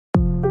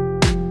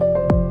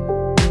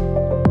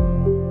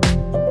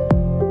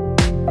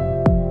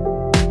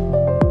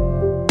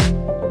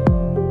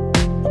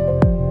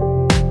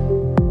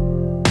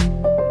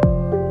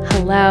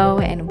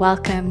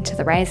welcome to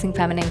the Rising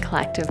Feminine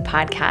Collective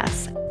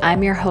podcast.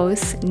 I'm your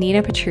host,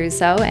 Nina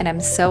Petruzzo, and I'm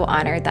so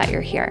honored that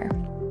you're here.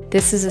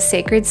 This is a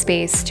sacred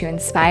space to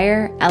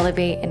inspire,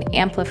 elevate, and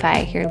amplify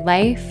your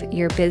life,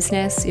 your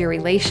business, your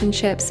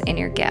relationships, and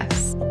your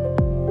gifts.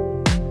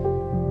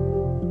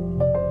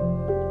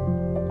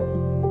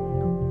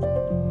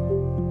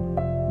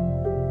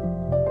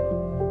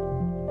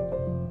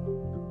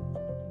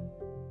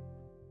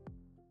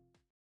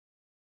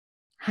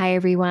 Hi,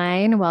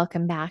 everyone.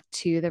 Welcome back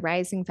to the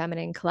Rising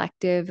Feminine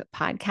Collective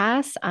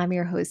podcast. I'm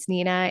your host,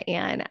 Nina,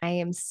 and I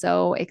am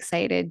so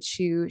excited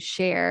to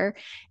share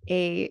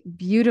a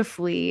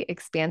beautifully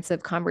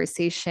expansive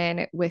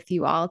conversation with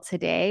you all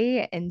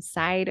today.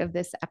 Inside of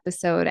this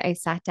episode, I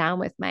sat down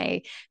with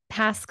my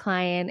past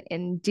client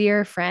and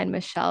dear friend,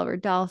 Michele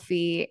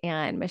Rudolphi.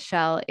 And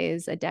Michele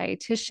is a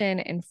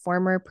dietitian and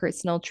former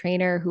personal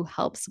trainer who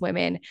helps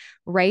women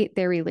right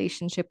their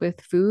relationship with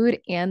food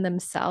and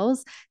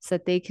themselves so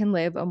that they can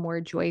live a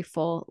more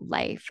joyful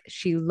life.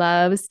 She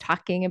loves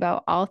talking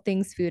about all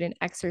things food and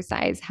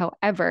exercise.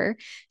 However,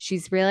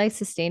 she's realized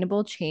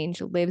sustainable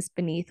change lives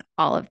beneath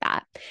all of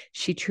that.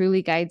 She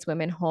truly guides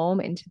women home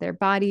into their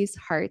bodies,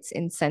 hearts,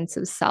 and sense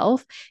of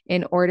self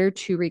in order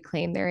to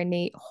reclaim their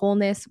innate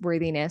wholeness,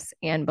 worthiness,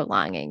 and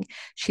belonging.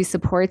 She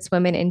supports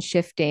women in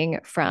shifting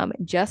from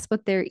just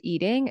what they're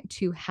eating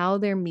to how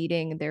they're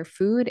meeting their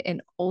food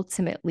and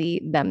ultimately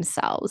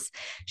themselves.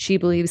 She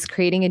believes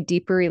creating a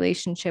deeper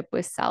relationship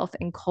with self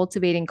and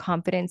cultivating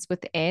confidence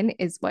within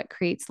is what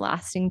creates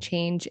lasting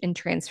change and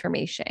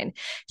transformation.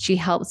 She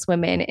helps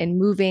women in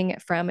moving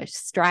from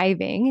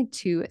striving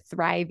to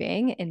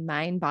thriving in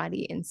mind,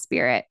 body, and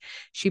spirit.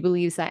 She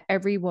believes that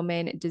every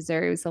woman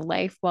deserves a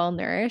life well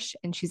nourished,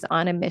 and she's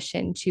on a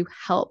mission to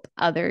help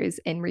others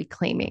in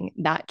reclaiming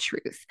that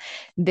truth.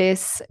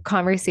 This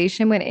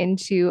conversation went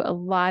into a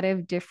lot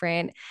of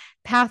different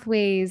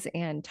pathways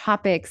and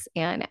topics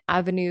and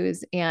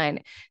avenues,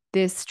 and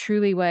this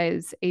truly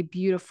was a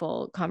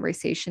beautiful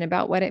conversation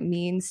about what it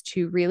means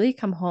to really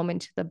come home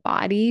into the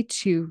body,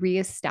 to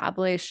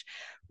reestablish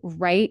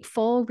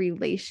rightful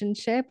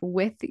relationship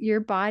with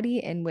your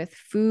body and with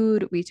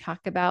food. We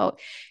talk about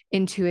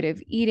intuitive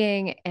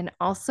eating and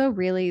also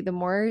really the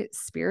more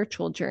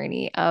spiritual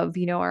journey of,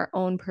 our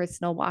own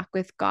personal walk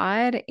with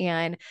God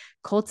and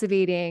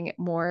cultivating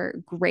more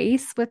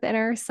grace within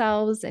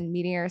ourselves and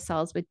meeting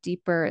ourselves with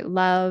deeper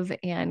love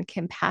and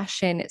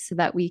compassion so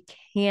that we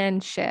can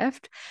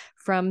shift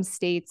from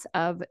states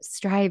of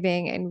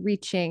striving and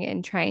reaching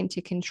and trying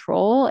to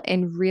control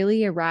and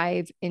really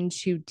arrive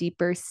into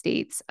deeper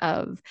states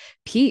of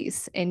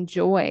peace and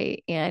joy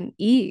and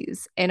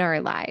ease in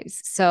our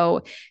lives.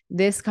 So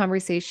this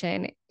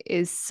conversation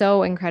is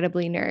so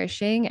incredibly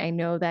nourishing. I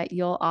know that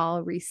you'll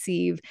all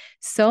receive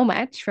so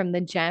much from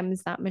the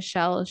gems that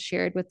Michele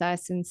shared with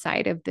us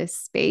inside of this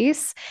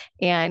space.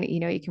 And,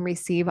 you can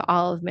receive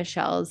all of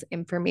Michelle's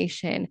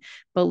information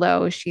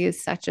below. She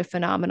is such a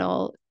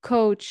phenomenal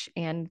coach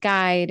and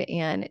guide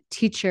and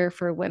teacher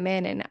for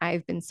women. And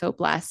I've been so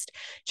blessed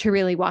to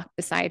really walk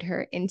beside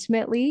her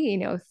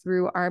intimately,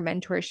 through our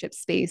mentorship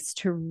space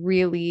to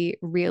really,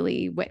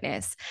 really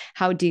witness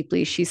how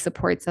deeply she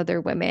supports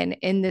other women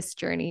in this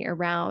journey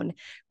around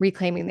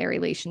reclaiming their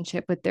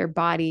relationship with their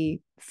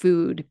body,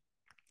 food,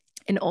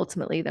 and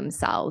ultimately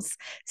themselves.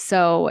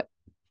 So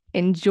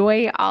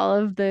enjoy all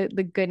of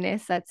the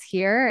goodness that's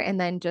here. And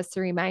then just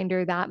a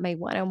reminder that my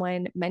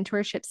one-on-one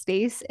mentorship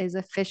space is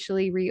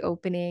officially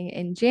reopening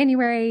in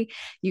January.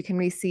 You can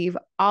receive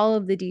all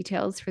of the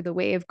details for the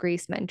Way of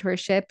Grace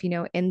mentorship,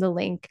 in the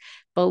link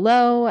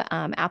below.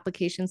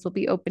 Applications will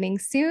be opening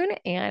soon,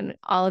 and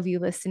all of you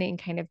listening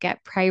kind of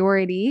get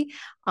priority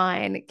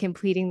on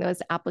completing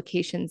those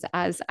applications,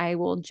 as I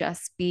will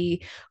just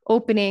be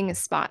opening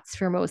spots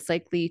for most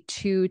likely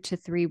 2 to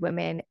 3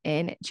 women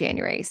in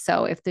January.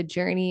 So if the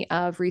journey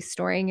of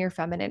restoring your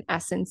feminine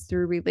essence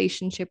through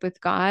relationship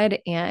with God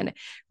and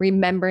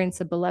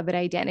remembrance of beloved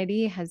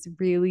identity has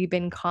really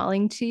been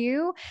calling to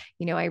you,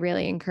 I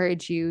really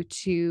encourage you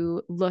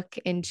to look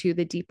into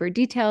the deeper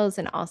details,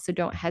 and also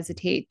don't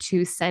hesitate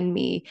to send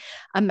me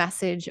a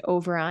message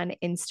over on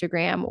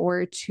Instagram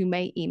or to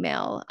my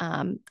email,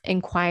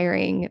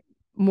 inquiring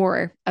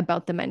more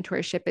about the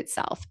mentorship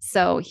itself.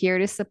 So here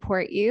to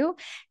support you.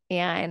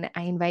 And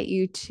I invite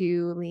you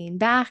to lean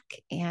back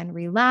and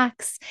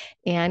relax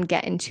and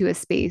get into a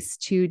space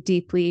to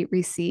deeply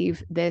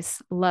receive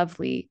this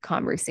lovely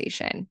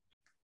conversation.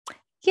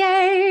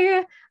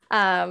 Yay!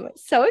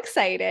 So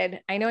excited.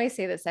 I know I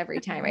say this every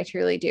time, I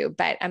truly do,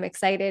 but I'm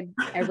excited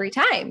every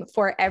time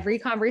for every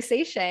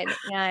conversation.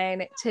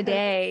 And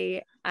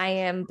today I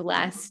am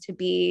blessed to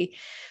be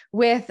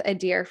with a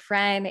dear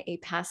friend, a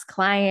past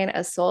client,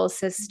 a soul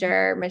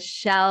sister.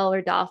 Michele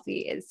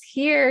Rudolphi is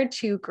here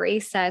to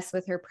grace us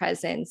with her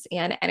presence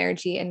and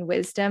energy and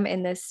wisdom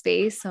in this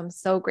space. So I'm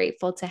so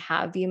grateful to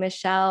have you,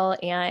 Michele,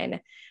 and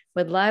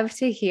would love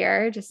to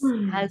hear, just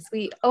as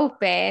we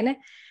open,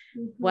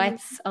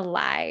 what's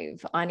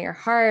alive on your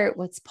heart,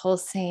 what's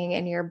pulsing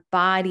in your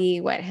body,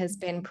 what has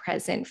been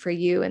present for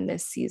you in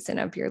this season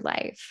of your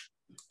life.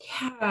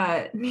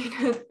 Yeah,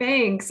 Nina,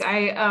 thanks.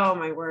 Oh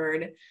my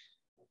word.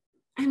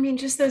 I mean,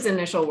 just those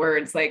initial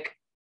words like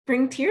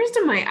bring tears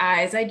to my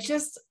eyes. I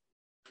just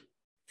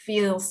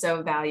feel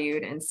so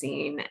valued and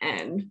seen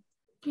and,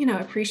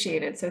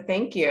 appreciated. So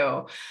thank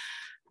you.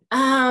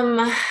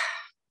 Um,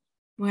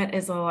 what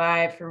is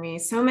alive for me?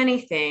 So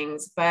many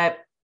things, but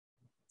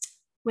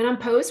when I'm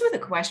posed with a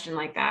question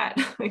like that,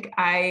 like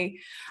I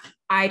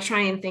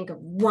try and think of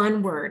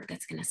one word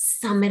that's going to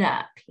sum it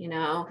up,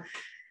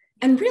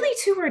 and really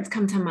two words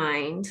come to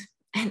mind.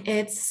 And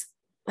it's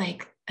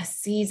like a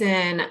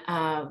season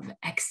of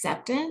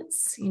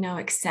acceptance,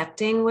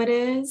 accepting what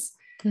is.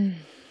 Mm.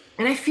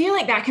 And I feel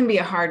like that can be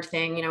a hard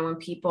thing, when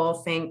people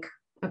think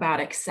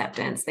about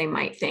acceptance, they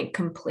might think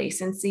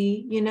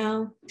complacency,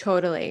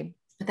 Totally.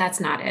 but that's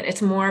not it.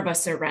 It's more of a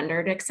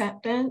surrendered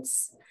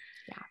acceptance.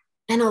 Yeah.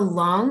 And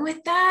along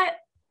with that,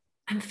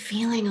 I'm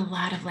feeling a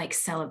lot of like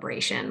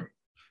celebration,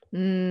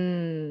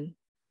 Mm.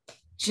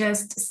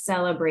 just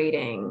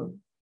celebrating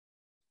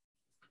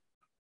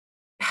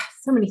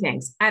so many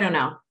things. I don't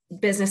know,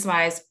 business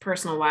wise,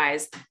 personal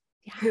wise,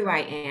 Yeah. who I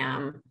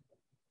am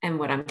and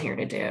what I'm here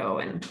to do.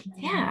 And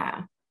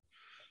yeah.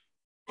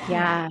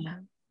 Yeah.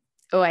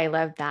 Oh, I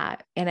love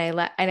that. And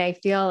I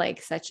feel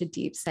like such a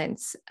deep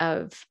sense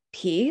of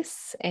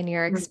peace in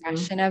your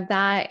expression of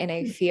that. And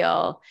I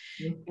feel,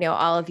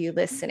 all of you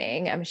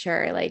listening, I'm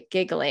sure like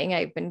giggling.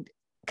 I've been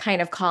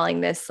kind of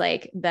calling this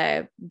like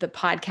the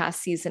podcast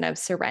season of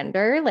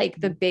surrender.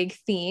 Like the big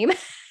theme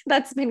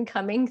that's been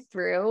coming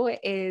through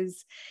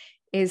is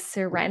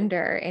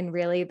surrender, and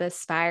really the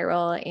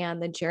spiral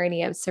and the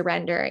journey of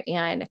surrender.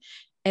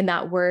 And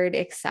that word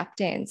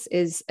acceptance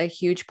is a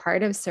huge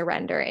part of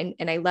surrender. And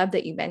I love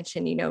that you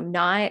mentioned,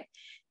 not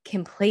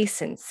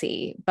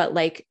complacency, but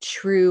like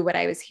true, what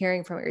I was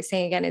hearing from what you're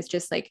saying again is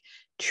just like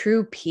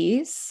true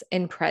peace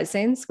and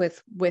presence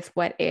with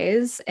what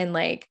is, and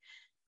like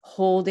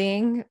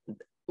holding,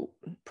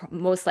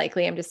 most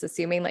likely I'm just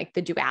assuming, like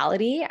the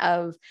duality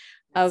of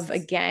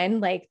again,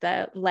 like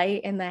the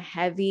light and the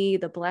heavy,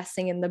 the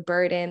blessing and the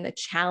burden, the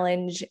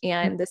challenge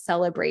and the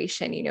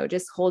celebration,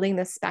 just holding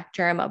the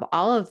spectrum of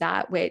all of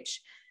that, which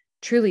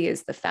truly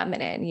is the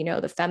feminine.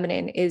 The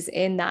feminine is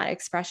in that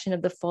expression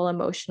of the full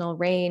emotional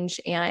range.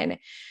 And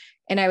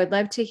I would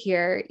love to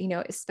hear,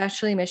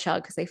 especially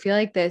Michele, because I feel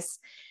like this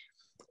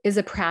is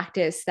a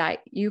practice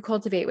that you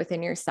cultivate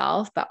within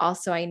yourself, but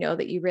also I know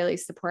that you really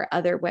support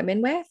other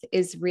women with,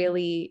 is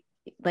really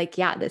like,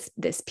 yeah,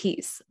 this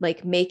piece,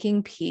 like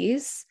making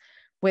peace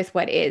with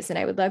what is. And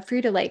I would love for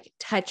you to like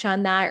touch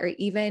on that, or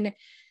even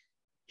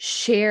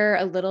share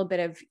a little bit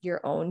of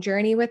your own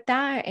journey with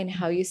that and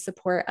how you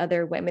support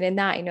other women in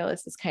that. I know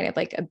this is kind of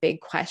like a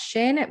big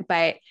question,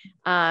 but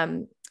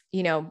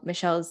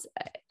Michele's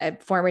a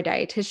former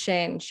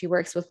dietitian. She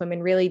works with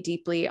women really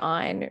deeply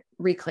on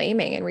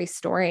reclaiming and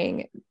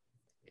restoring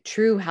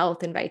true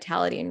health and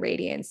vitality and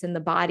radiance in the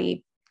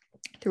body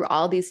through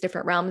all these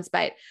different realms.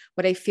 But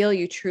what I feel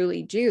you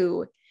truly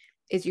do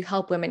is you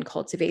help women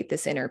cultivate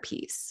this inner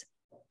peace.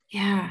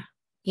 Yeah.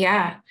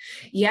 Yeah.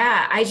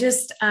 Yeah. I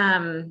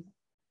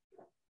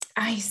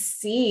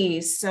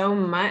see so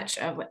much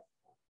of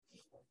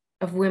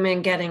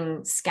women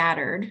getting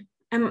scattered,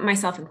 and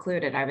myself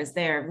included. I was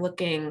there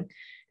looking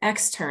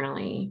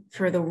externally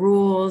for the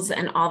rules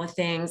and all the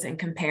things in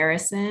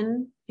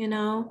comparison,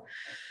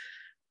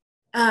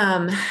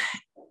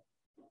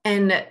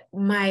 and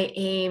my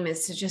aim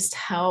is to just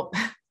help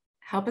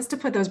us to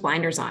put those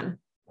blinders on,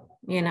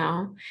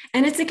 and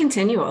it's a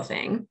continual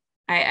thing.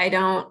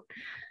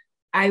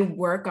 I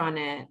work on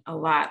it a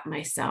lot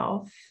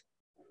myself,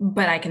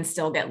 but I can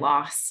still get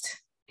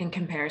lost in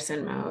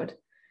comparison mode.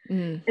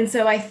 And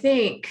so I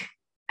think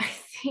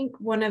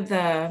one of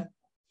the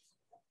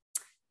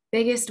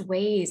biggest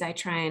ways I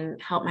try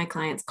and help my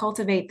clients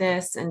cultivate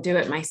this and do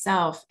it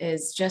myself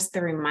is just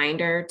the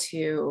reminder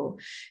to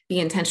be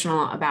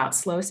intentional about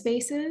slow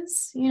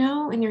spaces,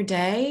 in your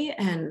day,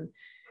 and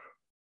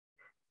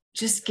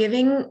just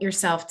giving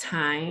yourself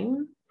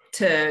time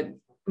to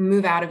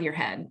move out of your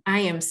head. I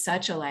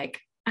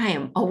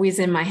am always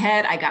in my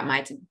head. I got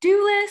my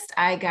to-do list.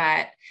 I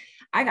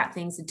got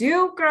things to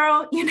do,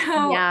 girl,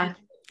 Yeah.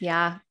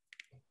 Yeah.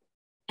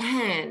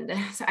 And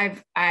so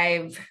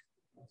I've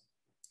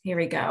here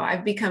we go.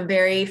 I've become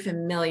very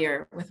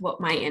familiar with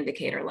what my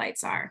indicator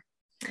lights are.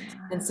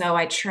 Yeah. And so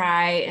I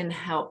try and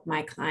help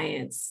my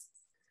clients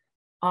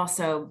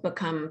also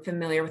become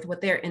familiar with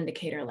what their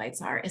indicator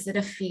lights are. Is it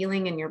a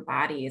feeling in your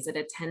body? Is it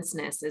a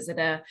tenseness? Is it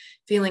a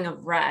feeling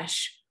of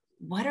rush?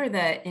 What are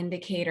the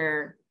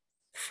indicator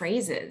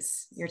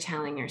phrases you're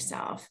telling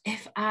yourself?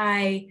 If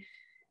I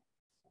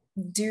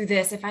do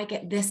this, if I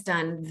get this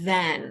done,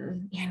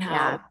 then,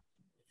 Yeah.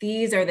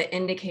 these are the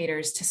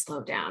indicators to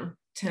slow down,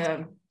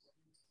 to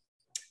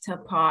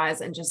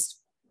pause and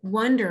just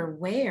wonder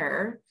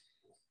where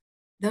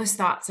those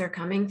thoughts are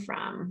coming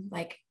from.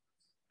 Like,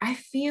 I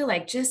feel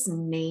like just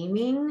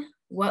naming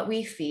what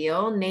we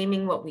feel,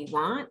 naming what we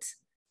want,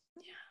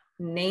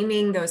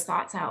 naming those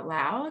thoughts out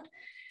loud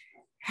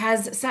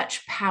has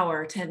such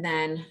power to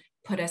then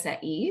put us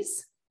at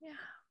ease,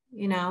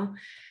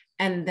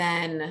 and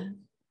then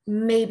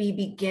maybe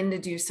begin to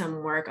do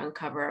some work,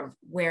 uncover of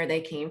where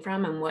they came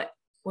from and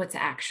what's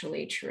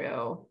actually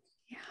true.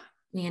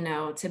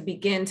 To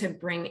begin to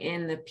bring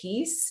in the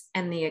peace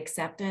and the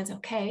acceptance.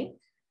 Okay,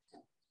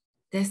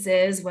 this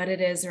is what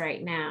it is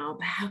right now,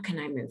 but how can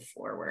I move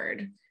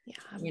forward?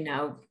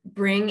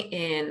 Bring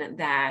in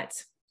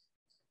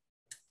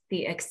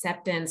the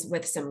acceptance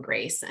with some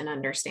grace and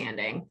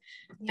understanding,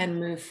 and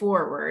move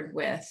forward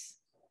with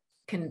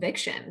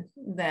conviction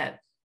that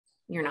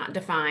you're not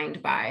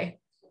defined by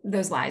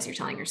those lies you're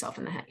telling yourself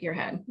in your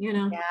head.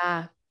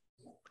 Yeah.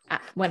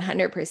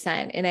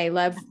 100%. And I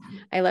love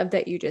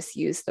that you just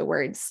use the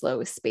word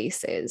slow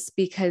spaces,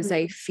 because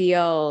I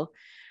feel,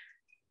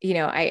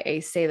 I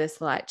say this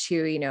a lot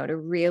too, to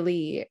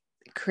really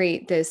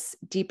create this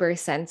deeper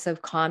sense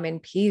of calm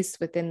and peace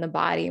within the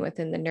body,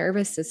 within the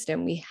nervous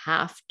system, we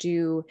have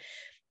to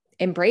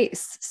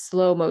embrace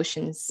slow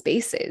motion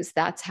spaces.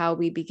 That's how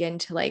we begin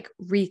to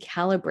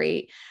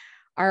recalibrate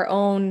our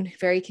own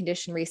very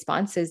conditioned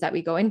responses that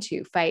we go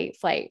into: fight,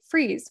 flight,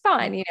 freeze,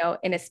 fawn,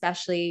 and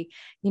especially,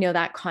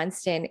 that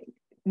constant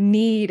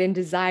need and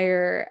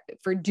desire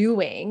for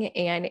doing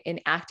and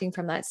acting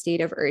from that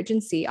state of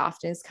urgency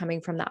often is coming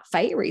from that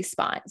fight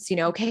response.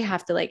 Okay, I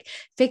have to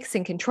fix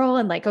and control,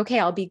 and okay,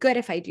 I'll be good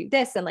if I do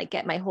this, and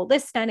get my whole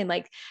list done,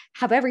 and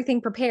have everything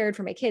prepared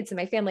for my kids and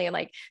my family,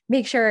 and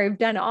make sure I've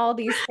done all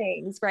these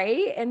things,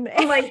 right? And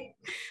I'm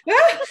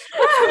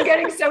I'm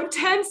getting so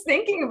tense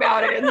thinking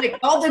about it, and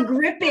all the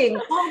gripping,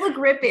 the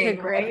gripping,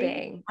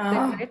 right?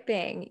 the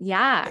gripping.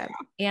 Yeah.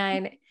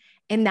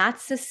 And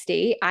that's the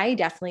state. I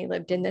definitely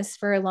lived in this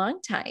for a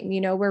long time.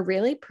 We're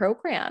really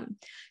programmed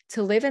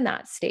to live in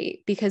that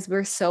state because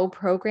we're so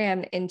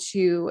programmed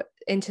into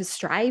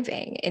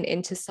striving and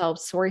into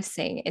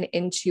self-sourcing and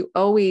into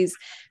always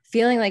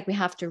feeling like we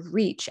have to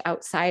reach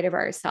outside of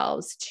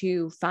ourselves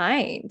to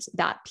find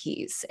that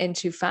peace and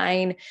to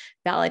find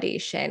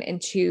validation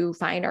and to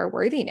find our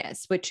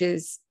worthiness, which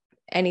is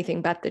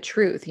anything but the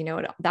truth.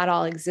 That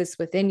all exists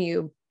within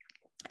you.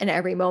 And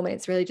every moment,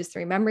 it's really just a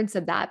remembrance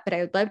of that. But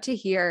I would love to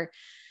hear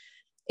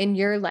in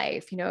your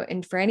life,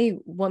 and for any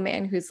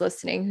woman who's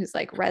listening, who's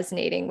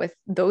resonating with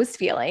those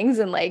feelings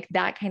and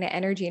that kind of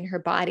energy in her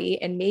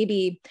body, and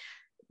maybe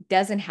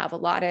doesn't have a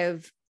lot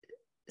of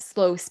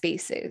slow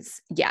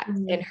spaces yet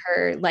in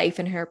her life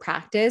and her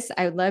practice.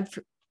 I would love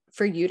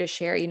for you to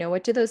share,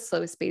 what do those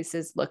slow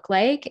spaces look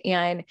like?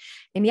 And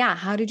yeah,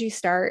 how did you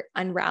start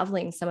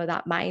unraveling some of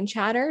that mind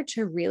chatter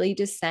to really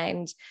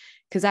descend?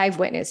 Because I've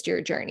witnessed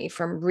your journey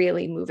from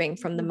really moving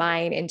from the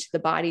mind into the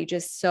body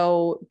just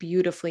so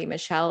beautifully,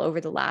 Michele,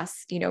 over the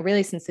last,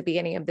 really since the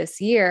beginning of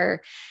this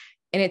year.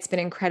 And it's been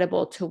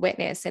incredible to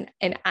witness.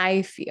 And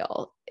I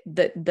feel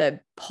the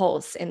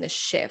pulse and the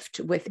shift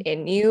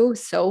within you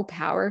so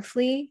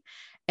powerfully.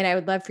 And I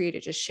would love for you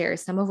to just share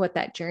some of what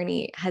that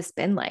journey has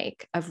been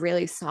like, of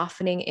really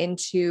softening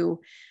into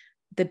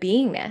the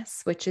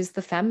beingness, which is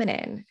the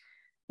feminine.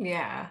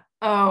 Yeah.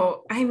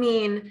 Oh,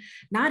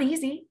 not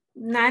easy,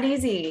 not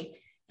easy.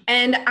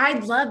 And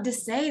I'd love to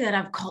say that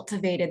I've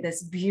cultivated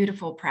this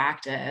beautiful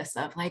practice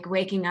of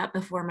waking up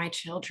before my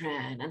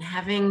children and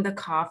having the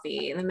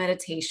coffee and the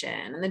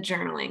meditation and the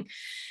journaling.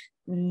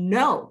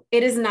 No,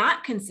 it is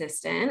not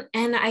consistent.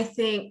 And I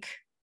think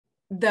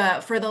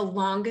for the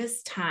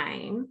longest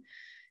time,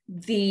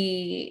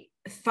 the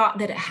thought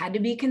that it had to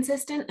be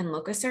consistent and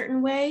look a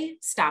certain way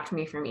stopped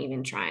me from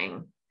even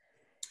trying.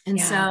 And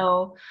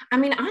so,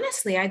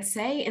 honestly, I'd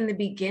say in the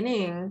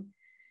beginning,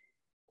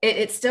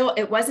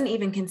 it wasn't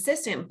even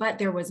consistent, but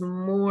there was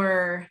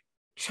more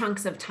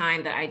chunks of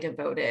time that I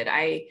devoted.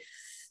 I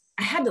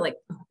had to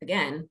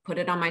again, put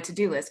it on my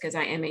to-do list because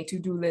I am a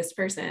to-do list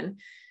person.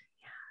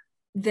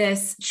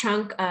 This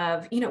chunk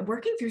of,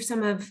 working through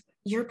some of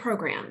your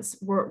programs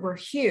were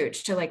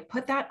huge, to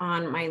put that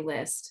on my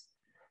list,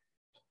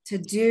 to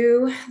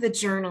do the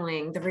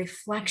journaling, the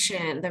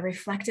reflection, the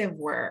reflective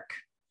work.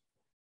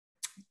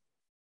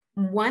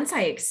 Once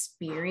I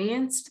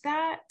experienced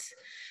that,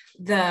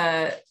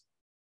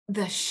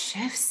 the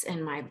shifts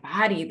in my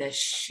body, the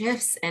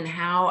shifts in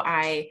how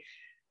I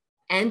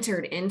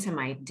entered into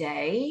my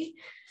day,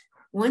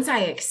 once I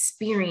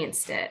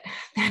experienced it,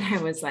 then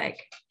I was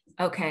like,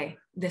 okay,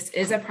 this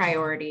is a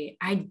priority.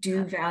 I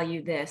do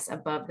value this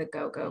above the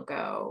go, go,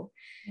 go.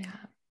 Yeah.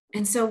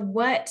 And so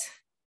what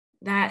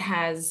that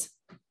has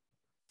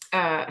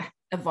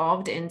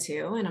evolved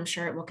into, and I'm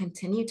sure it will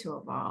continue to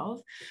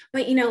evolve,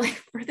 but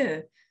for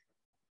the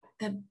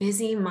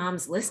busy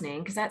moms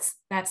listening, because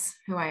that's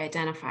who I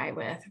identify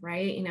with,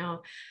 right?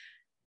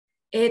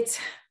 It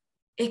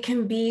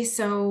can be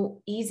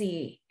so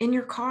easy in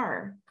your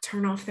car,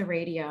 turn off the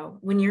radio.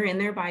 When you're in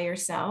there by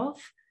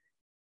yourself,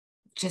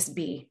 just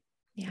be,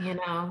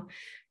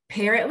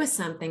 pair it with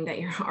something that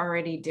you're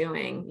already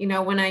doing.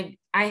 When I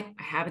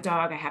have a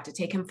dog, I have to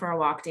take him for a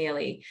walk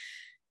daily.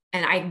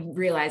 And I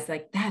realized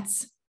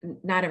that's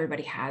not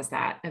everybody has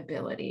that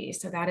ability.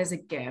 So that is a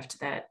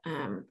gift that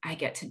I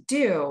get to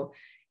do.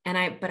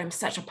 But I'm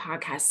such a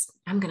podcast.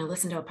 I'm going to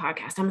listen to a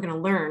podcast. I'm going to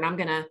learn. I'm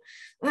going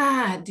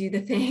to do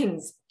the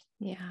things.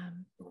 Yeah.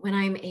 When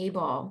I'm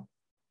able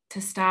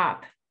to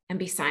stop and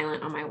be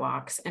silent on my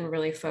walks and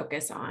really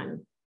focus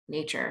on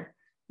nature,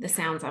 the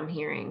sounds I'm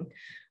hearing,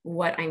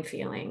 what I'm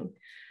feeling.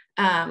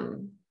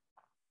 And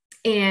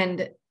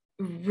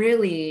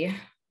really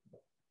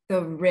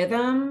the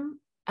rhythm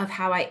of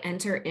how I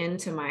enter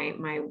into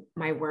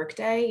my work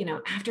day, you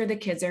know, after the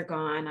kids are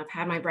gone, I've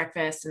had my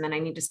breakfast and then I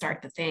need to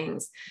start the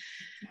things.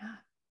 Yeah.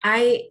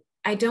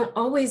 I don't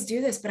always do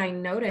this, but I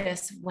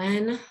notice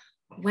when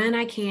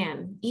I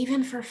can,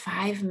 even for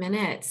 5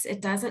 minutes,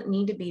 it doesn't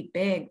need to be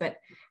big, but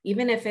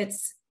even if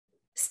it's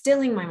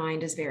stilling my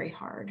mind is very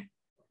hard.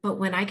 But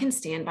when I can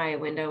stand by a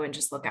window and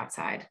just look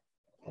outside,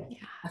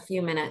 Yeah. a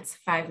few minutes,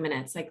 5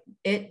 minutes, like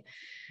it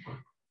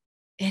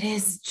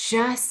is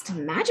just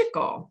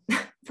magical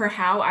for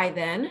how I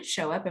then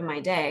show up in my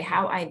day,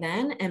 how I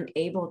then am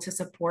able to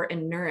support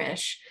and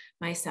nourish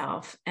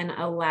myself and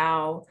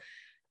allow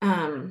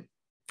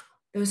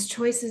those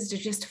choices to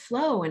just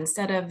flow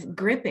instead of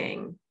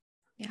gripping.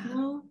 Yeah. You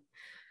know?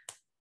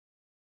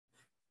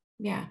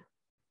 Yeah.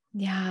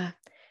 Yeah.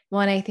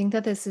 Well, and I think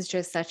that this is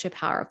just such a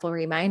powerful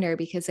reminder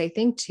because I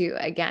think too,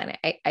 again,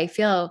 I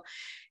feel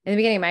in the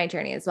beginning of my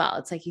journey as well,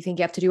 it's like you think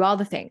you have to do all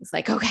the things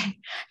like, okay, I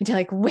need to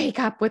like wake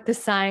up with the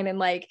sun and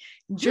like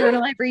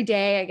journal every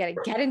day. I got to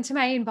get into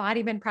my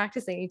embodiment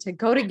practice. I need to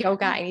go to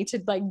yoga. I need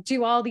to like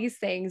do all these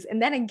things.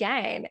 And then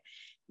again,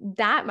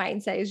 that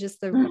mindset is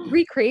just the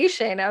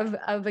recreation of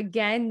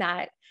again,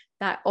 that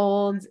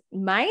old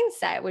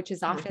mindset, which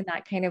is often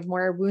that kind of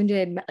more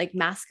wounded, like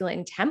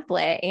masculine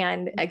template.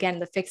 And again,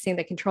 the fixing,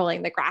 the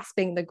controlling, the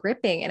grasping, the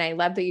gripping. And I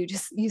love that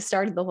you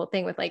started the whole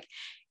thing with like,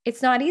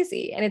 it's not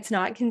easy and it's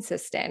not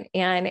consistent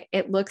and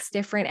it looks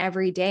different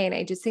every day. And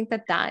I just think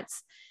that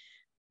that's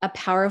a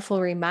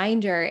powerful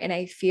reminder. And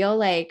I feel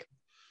like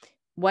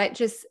what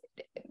just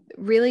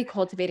really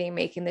cultivating,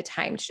 making the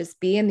time to just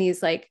be in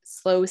these like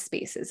slow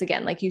spaces,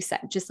 again, like you said,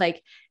 just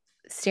like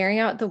staring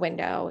out the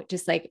window,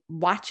 just like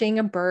watching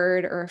a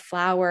bird or a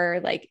flower,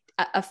 like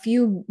a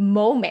few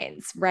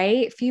moments,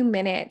 right? A few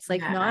minutes,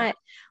 like Yeah. not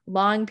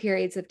long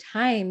periods of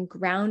time,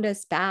 ground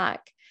us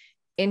back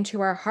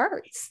into our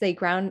hearts. They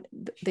ground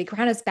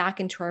us back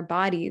into our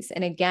bodies.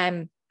 And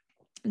again,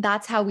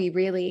 that's how we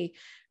really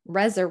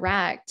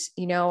resurrect,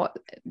 you know,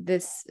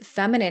 this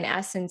feminine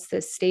essence,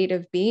 this state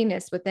of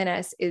beingness within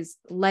us is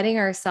letting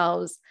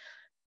ourselves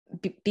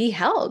be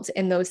held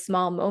in those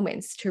small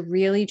moments to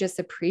really just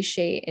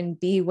appreciate and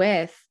be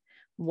with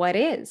what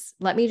is.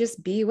 Let me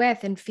just be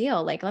with and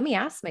feel like, let me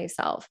ask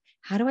myself,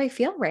 how do I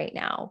feel right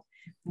now?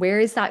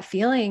 Where is that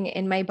feeling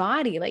in my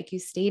body? Like you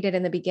stated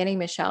in the beginning,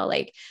 Michele,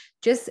 like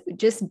just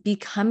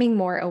becoming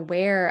more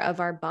aware of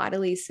our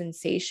bodily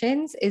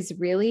sensations is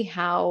really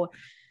how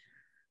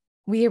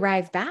we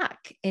arrive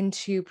back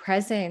into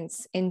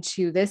presence,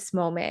 into this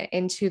moment,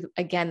 into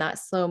again, that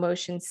slow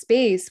motion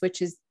space,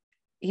 which is,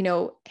 you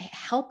know,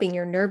 helping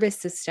your nervous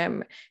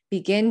system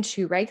begin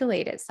to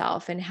regulate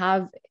itself and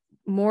have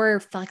more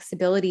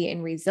flexibility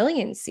and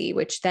resiliency,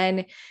 which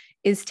then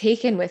is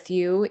taken with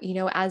you, you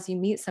know, as you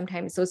meet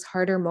sometimes those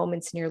harder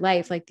moments in your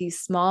life, like these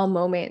small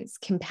moments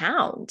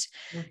compound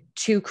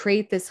to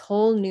create this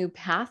whole new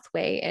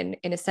pathway and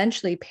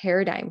essentially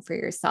paradigm for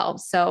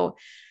yourself. So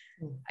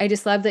I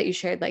just love that you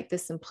shared like the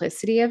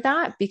simplicity of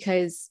that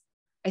because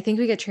I think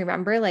we get to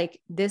remember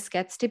like this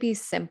gets to be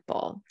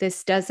simple.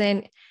 This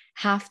doesn't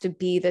have to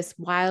be this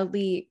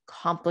wildly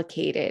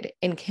complicated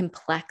and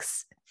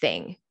complex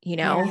thing, you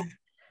know? Yeah,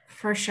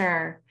 for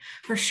sure.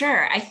 For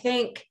sure. I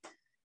think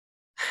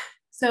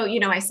so,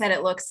 you know, I said it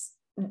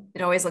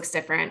always looks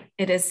different.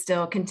 It is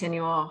still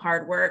continual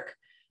hard work,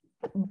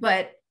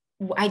 but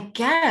I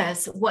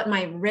guess what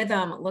my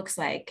rhythm looks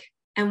like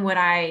and what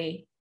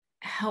I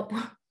help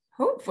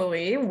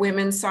hopefully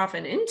women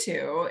soften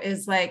into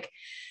is like,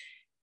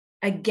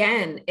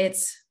 again,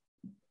 it's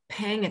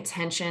paying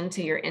attention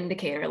to your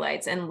indicator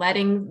lights and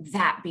letting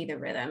that be the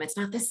rhythm. It's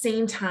not the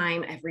same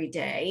time every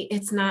day.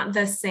 It's not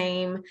the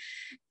same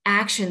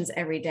actions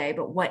every day,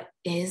 but what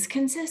is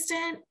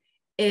consistent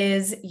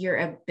is your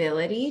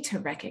ability to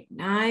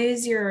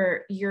recognize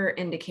your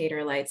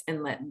indicator lights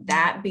and let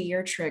that be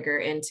your trigger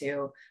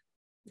into,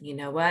 you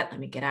know what, let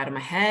me get out of my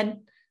head.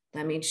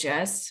 Let me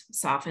just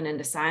soften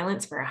into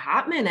silence for a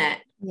hot minute.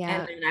 Yeah.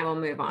 And then I will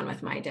move on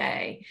with my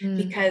day Mm.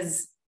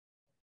 because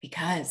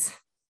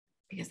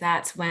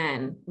that's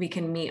when we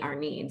can meet our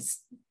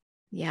needs.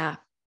 Yeah.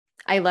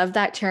 I love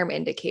that term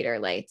indicator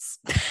lights.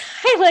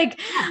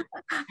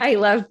 I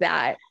love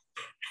that.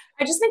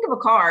 I just think of a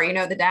car, you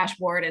know, the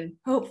dashboard, and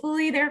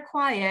hopefully they're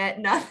quiet,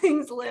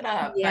 nothing's lit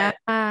up. Yeah.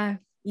 But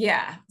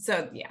yeah.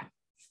 So yeah.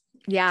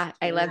 Yeah.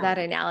 I love that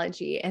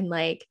analogy. And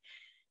like,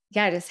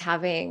 yeah, just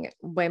having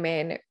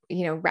women,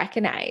 you know,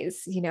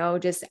 recognize, you know,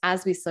 just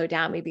as we slow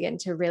down, we begin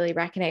to really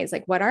recognize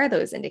like, what are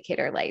those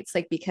indicator lights?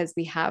 Like, because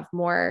we have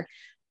more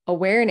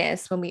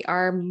awareness when we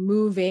are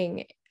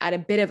moving at a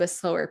bit of a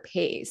slower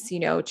pace, you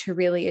know, to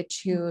really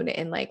attune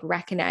and like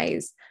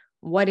recognize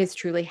what is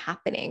truly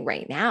happening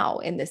right now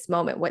in this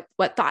moment,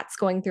 what thoughts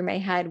going through my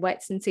head,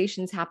 what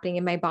sensations happening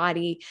in my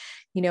body,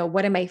 you know,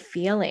 what am I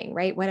feeling,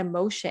 right? What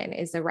emotion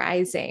is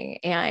arising?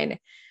 And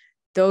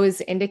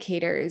those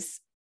indicators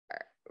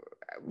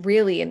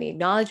really in the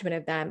acknowledgement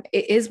of them,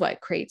 it is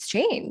what creates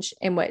change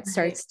and what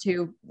starts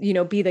to,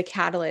 be the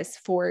catalyst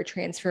for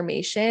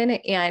transformation.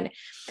 And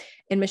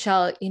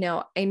Michele,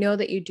 I know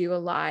that you do a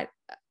lot,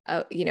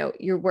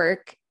 your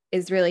work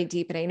is really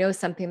deep. And I know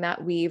something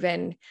that we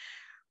even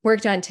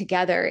worked on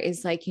together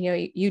is like,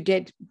 you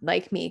did,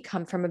 like me,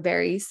 come from a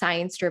very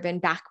science driven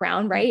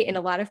background, right? And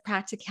a lot of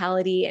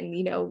practicality and,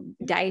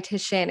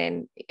 dietitian.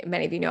 And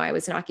many of you know, I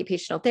was an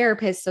occupational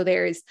therapist. So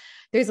there's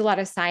a lot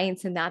of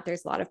science in that.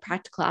 There's a lot of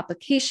practical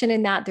application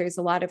in that. There's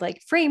a lot of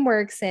like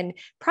frameworks and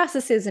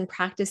processes and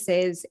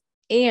practices.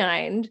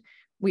 And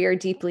we are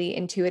deeply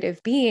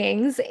intuitive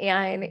beings.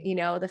 And,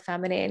 the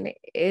feminine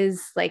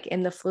is like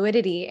in the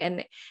fluidity.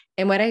 And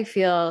what I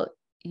feel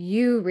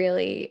you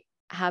really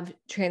have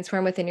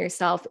transformed within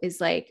yourself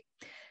is like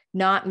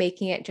not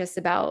making it just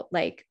about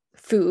like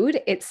food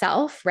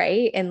itself,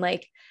 right? And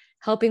like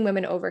helping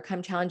women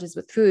overcome challenges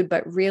with food,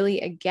 but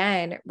really,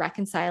 again,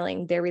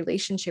 reconciling their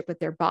relationship with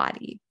their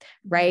body,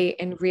 right?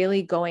 And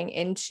really going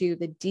into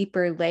the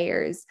deeper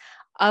layers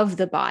of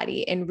the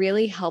body and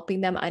really helping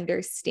them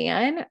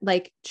understand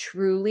like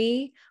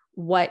truly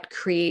what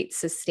creates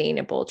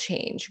sustainable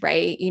change,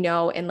 right?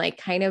 And like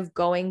kind of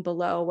going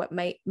below what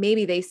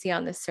maybe they see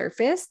on the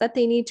surface that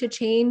they need to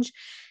change,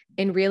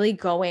 and really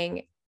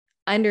going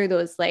under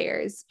those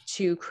layers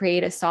to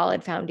create a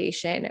solid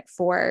foundation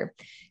for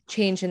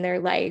change in their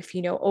life,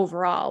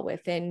 overall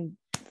within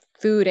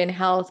food and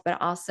health, but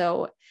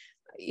also,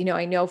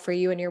 I know for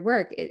you and your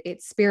work,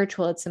 it's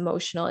spiritual, it's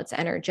emotional, it's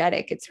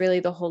energetic, it's really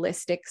the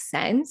holistic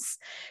sense.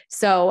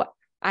 So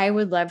I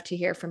would love to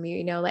hear from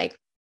you, like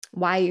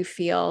why you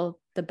feel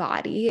the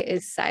body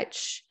is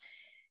such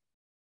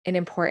an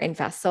important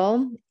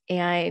vessel,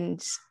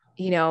 and,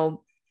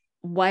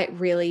 what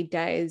really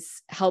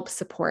does help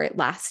support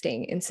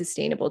lasting and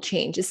sustainable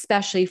change,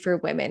 especially for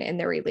women in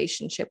their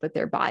relationship with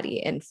their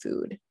body and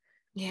food.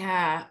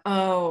 Yeah.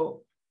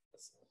 Oh,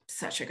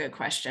 such a good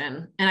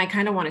question. And I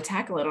kind of want to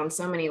tackle it on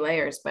so many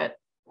layers, but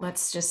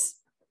let's just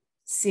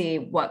see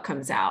what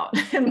comes out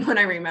and what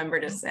I remember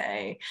to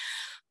say.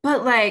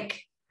 But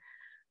like,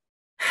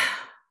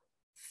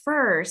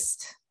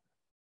 first,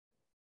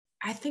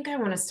 I think I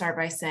want to start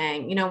by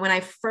saying, when I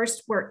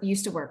first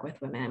used to work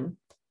with women,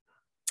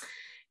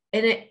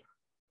 and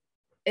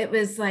it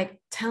was like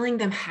telling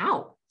them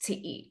how to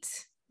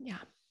eat. Yeah.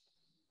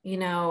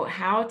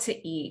 How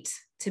to eat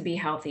to be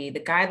healthy, the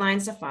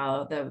guidelines to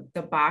follow,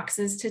 the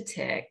boxes to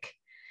tick.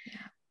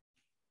 Yeah.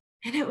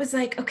 And it was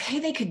like, okay,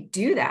 they could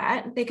do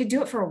that. They could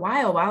do it for a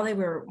while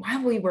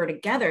we were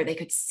together. They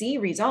could see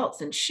results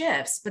and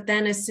shifts. But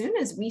then as soon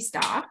as we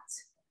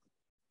stopped,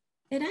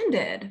 it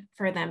ended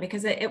for them,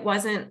 because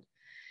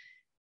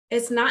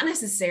it's not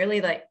necessarily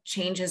like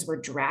changes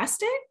were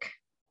drastic,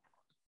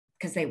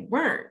 because they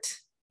weren't,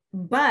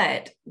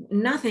 but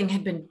nothing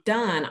had been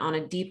done on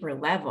a deeper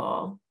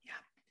level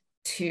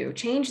to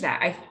change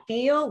that. I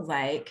feel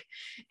like,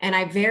 and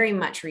I very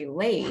much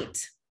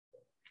relate,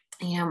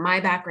 my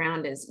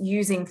background is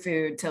using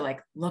food to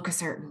like look a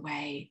certain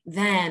way,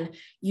 then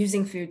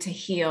using food to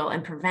heal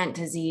and prevent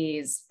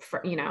disease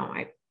for,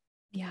 I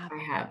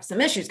have some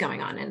issues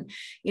going on, and,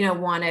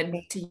 wanted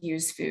to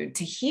use food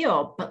to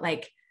heal, but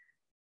like,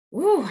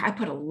 I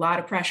put a lot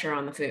of pressure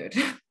on the food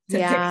to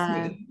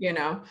fix me,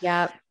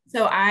 Yeah.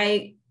 So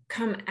I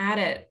come at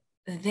it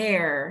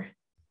there,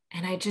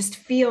 and I just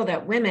feel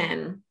that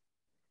women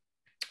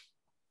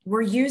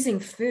were using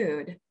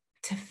food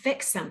to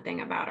fix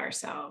something about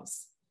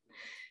ourselves.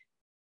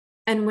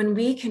 And when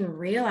we can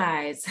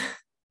realize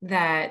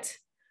that,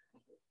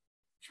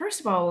 first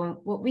of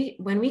all,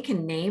 when we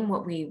can name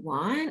what we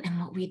want and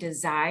what we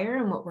desire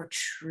and what we're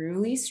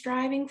truly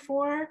striving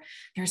for,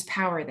 there's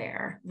power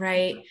there,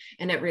 right?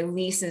 And it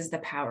releases the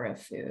power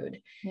of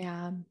food.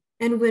 Yeah.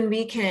 And when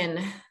we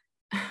can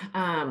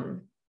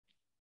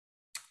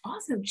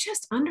also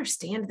just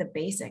understand the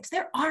basics,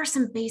 there are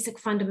some basic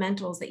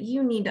fundamentals that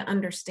you need to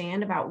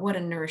understand about what a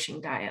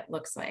nourishing diet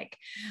looks like.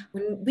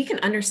 When we can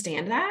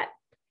understand that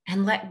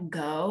and let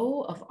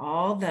go of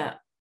all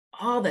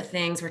the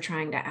things we're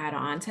trying to add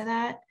on to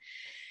that,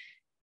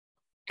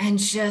 and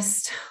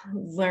just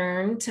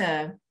learn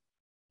to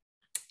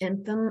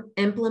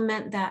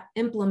implement that,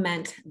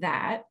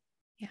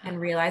 and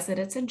realize that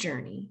it's a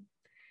journey,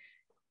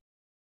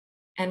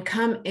 and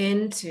come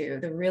into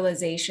the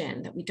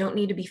realization that we don't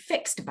need to be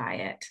fixed by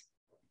it,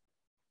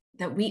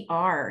 that we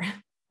are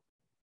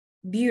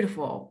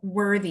beautiful,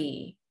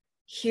 worthy,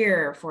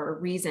 here for a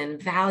reason,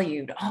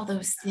 valued, all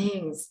those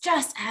things,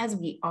 just as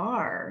we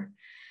are,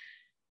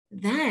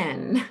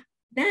 then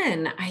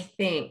I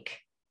think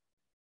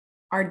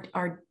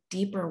our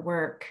deeper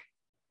work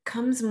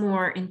comes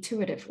more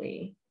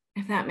intuitively,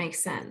 if that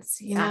makes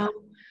sense.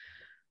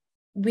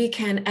 We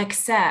can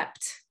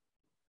accept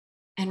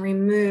and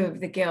remove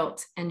the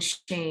guilt and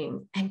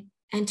shame and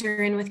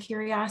enter in with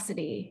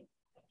curiosity.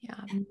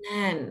 And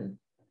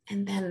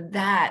then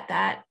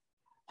that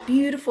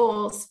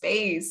beautiful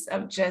space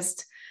of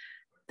just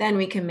then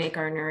we can make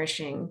our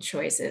nourishing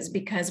choices,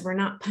 because we're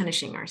not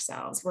punishing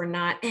ourselves. We're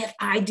not, if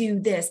I do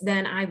this,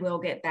 then I will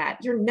get that.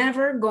 You're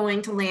never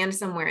going to land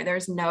somewhere.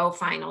 There's no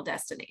final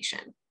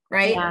destination,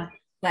 right? Yeah.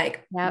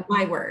 Like, Yep.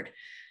 my word.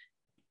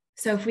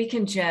 So if we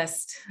can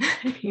just,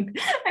 I mean,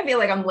 I feel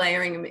like I'm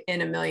layering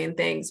in a million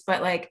things,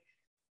 but like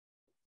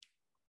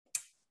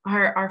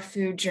our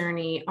food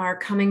journey, our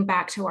coming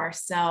back to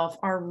ourself,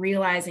 our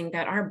realizing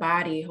that our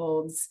body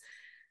holds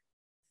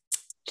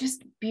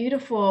just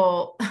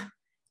beautiful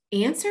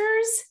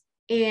answers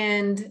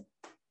and,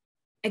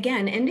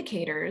 again,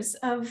 indicators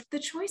of the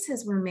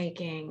choices we're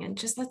making. And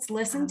just let's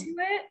listen to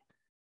it.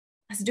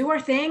 Let's do our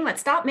thing.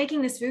 Let's stop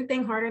making this food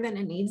thing harder than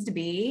it needs to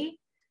be.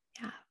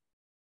 Yeah.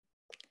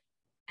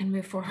 And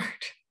move forward.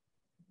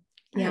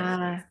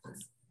 Yeah.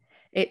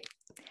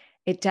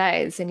 It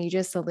does. And you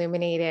just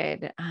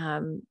illuminated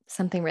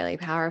something really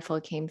powerful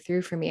came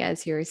through for me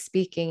as you were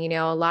speaking. You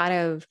know, a lot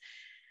of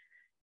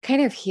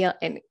kind of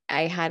and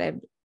I had a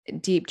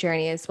deep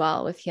journey as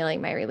well with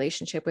healing my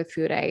relationship with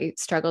food. I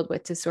struggled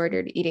with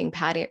disordered eating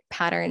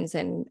patterns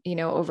and, you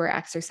know, over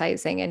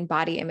exercising and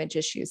body image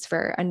issues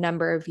for a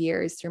number of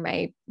years through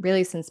my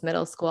really since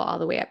middle school all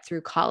the way up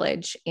through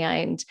college.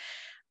 And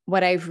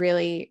what I've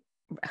really,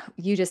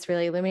 you just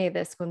really illuminated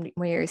this when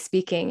you were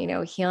speaking, you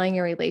know, healing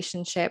your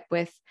relationship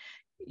with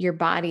your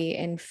body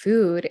and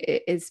food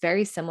is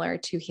very similar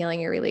to healing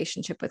your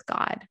relationship with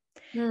God.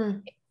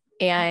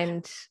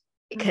 And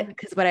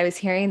because what I was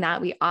hearing,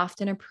 that we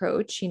often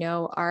approach, you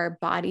know, our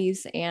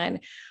bodies and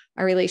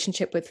our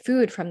relationship with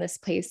food from this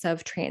place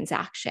of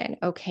transaction.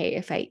 Okay,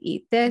 if I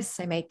eat this,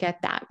 I might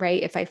get that,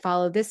 right? If I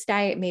follow this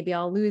diet, maybe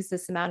I'll lose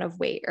this amount of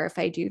weight. Or if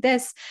I do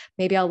this,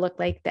 maybe I'll look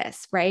like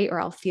this, right?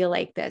 Or I'll feel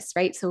like this,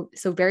 right? So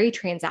very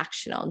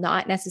transactional,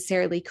 not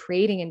necessarily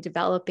creating and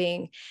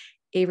developing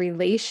a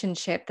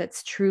relationship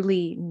that's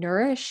truly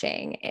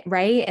nourishing,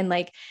 right? And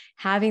like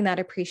having that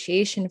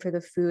appreciation for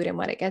the food and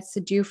what it gets to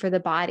do for the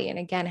body. And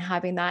again,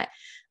 having that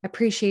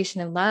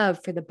appreciation and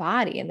love for the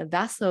body and the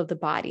vessel of the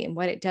body and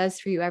what it does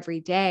for you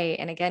every day.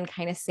 And again,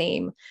 kind of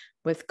same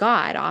with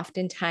God.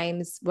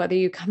 Oftentimes, whether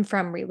you come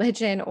from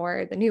religion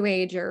or the New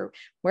Age or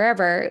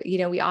wherever, you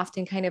know, we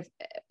often kind of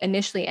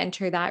initially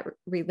enter that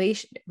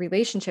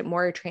relationship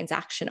more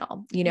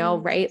transactional, you know,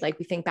 right? Like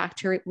we think back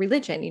to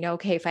religion, you know,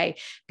 okay, if I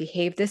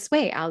behave this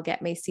way, I'll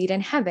get my seat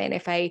in heaven.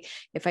 If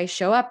I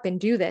show up and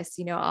do this,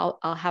 you know,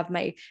 I'll have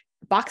my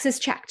boxes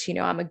checked, you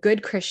know, I'm a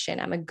good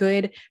Christian, I'm a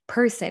good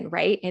person,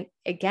 right? And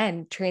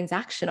again,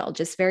 transactional,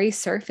 just very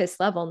surface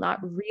level, not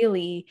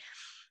really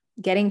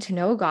getting to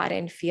know God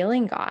and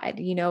feeling God,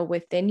 you know,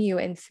 within you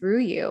and through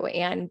you.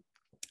 And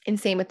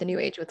same with the New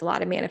Age, with a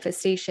lot of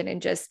manifestation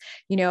and just,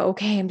 you know,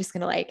 okay, I'm just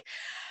going to like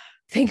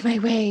think my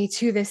way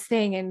to this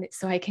thing. And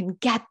so I can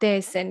get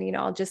this, and, you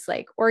know, I'll just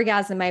like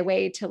orgasm my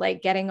way to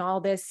like getting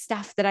all this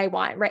stuff that I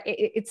want. Right.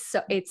 It's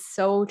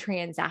so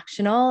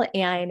transactional.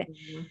 And,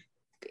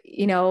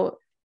 you know,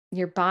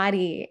 your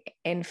body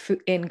and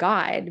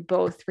God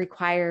both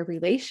require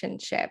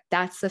relationship.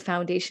 That's the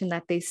foundation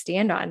that they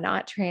stand on,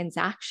 not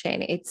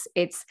transaction.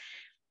 It's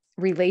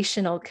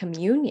relational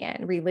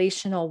communion,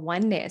 relational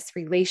oneness,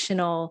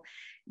 relational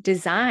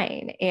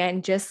design.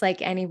 And just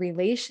like any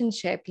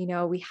relationship, you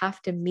know, we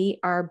have to meet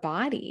our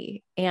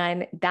body,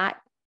 and that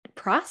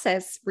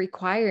process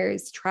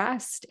requires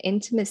trust,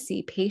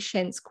 intimacy,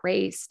 patience,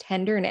 grace,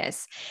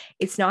 tenderness.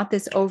 It's not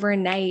this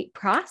overnight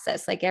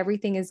process. Like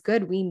everything is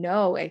good. We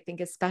know, I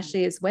think,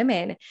 especially as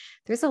women,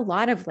 there's a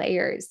lot of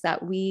layers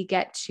that we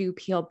get to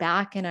peel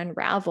back and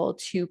unravel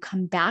to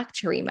come back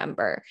to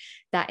remember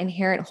that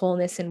inherent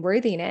wholeness and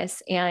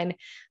worthiness. And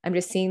I'm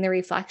just seeing the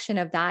reflection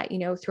of that, you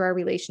know, through our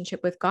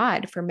relationship with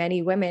God for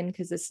many women,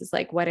 because this is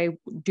like what I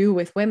do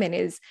with women,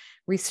 is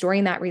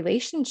restoring that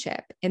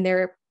relationship. And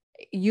there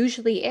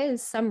usually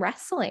is some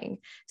wrestling,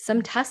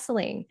 some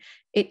tussling.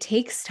 It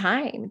takes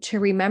time to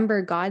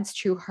remember God's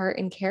true heart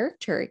and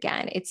character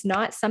again. It's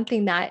not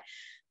something that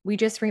we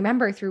just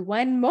remember through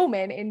one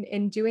moment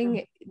in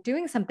doing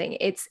something.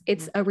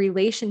 It's a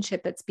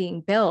relationship that's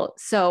being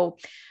built. So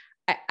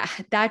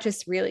that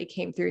just really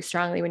came through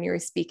strongly when you were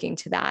speaking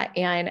to that.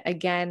 And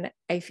again,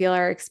 I feel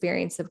our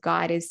experience of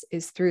God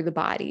is through the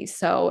body.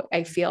 So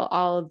I feel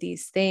all of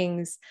these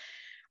things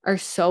are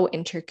so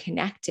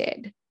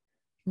interconnected.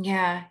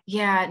 Yeah.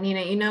 Yeah.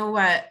 Nina, you know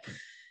what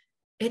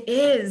it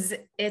is?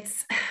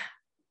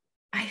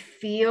 I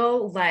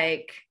feel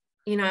like,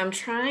 you know, I'm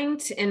trying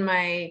to, in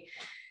my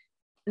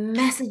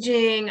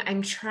messaging,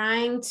 I'm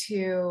trying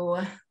to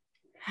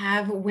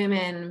have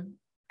women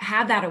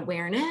have that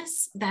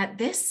awareness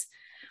that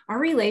our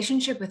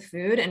relationship with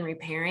food and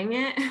repairing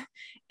it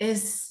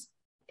is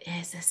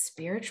a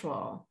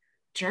spiritual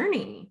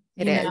journey,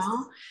 It you is.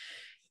 know?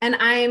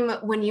 And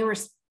when you were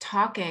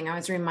talking, I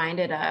was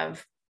reminded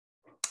of,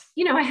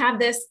 you know, I have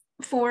this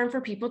form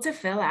for people to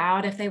fill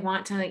out if they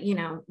want to, you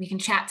know, we can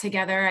chat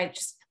together. I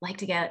just like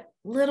to get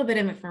a little bit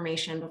of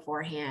information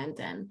beforehand.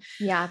 And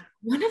Yeah.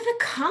 one of the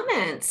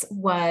comments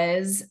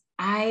was,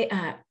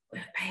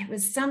 it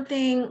was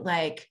something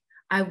like,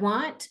 I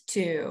want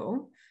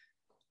to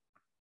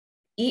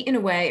eat in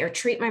a way or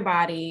treat my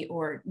body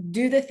or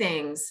do the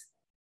things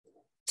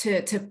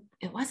to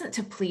it wasn't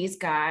to please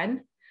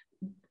God,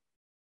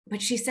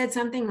 but she said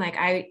something like,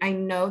 I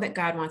know that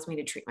God wants me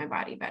to treat my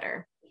body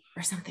better,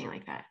 or something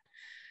like that,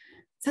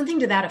 something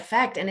to that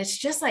effect. And it's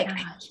just like, I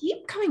Yeah.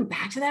 keep coming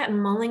back to that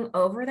and mulling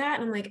over that.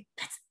 And I'm like,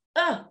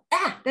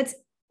 that's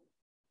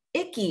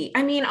icky.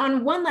 I mean,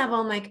 on one level,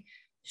 I'm like,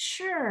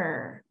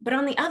 sure. But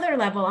on the other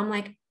level, I'm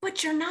like,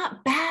 but you're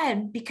not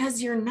bad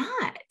because you're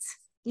not,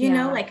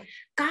 Yeah. like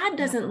God Yeah.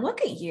 doesn't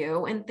look at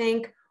you and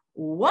think,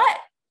 what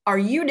are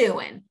you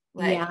doing?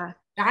 Like, Yeah.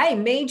 I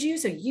made you,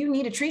 so you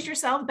need to treat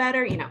yourself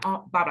better,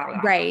 all blah, blah, blah.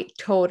 Right.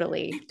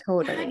 Totally. God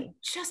Totally.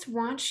 just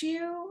wants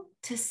you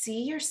to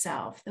see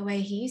yourself the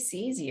way he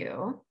sees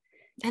you.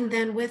 And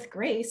then with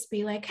grace,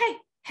 be like,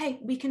 hey,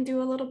 we can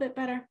do a little bit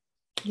better.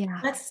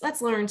 Yeah.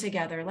 Let's learn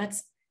together.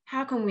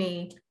 How can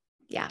we,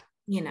 Yeah. step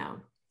in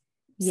line?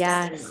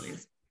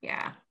 Yes.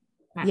 Yeah.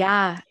 I don't know.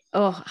 Yeah.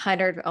 Oh,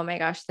 100. Oh my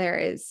gosh. There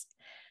is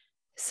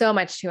so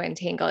much to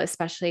untangle,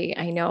 especially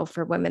I know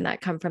for women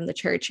that come from the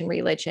church and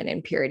religion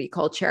and purity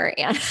culture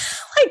and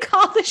like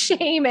all the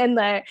shame and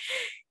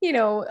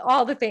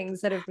all the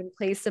things that have been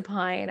placed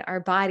upon our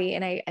body.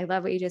 And I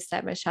love what you just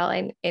said,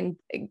 Michelle. And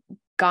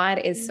God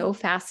is so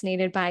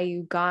fascinated by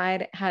you.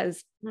 God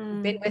has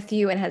been with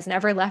you and has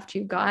never left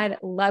you. God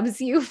loves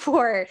you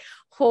for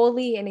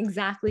wholly and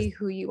exactly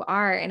who you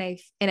are. And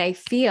I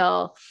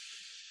feel,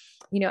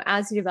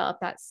 as you develop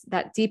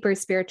that deeper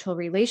spiritual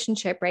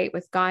relationship, right,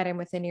 with God and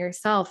within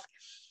yourself,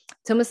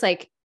 it's almost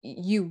like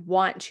you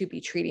want to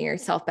be treating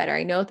yourself better.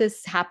 I know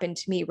this happened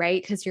to me,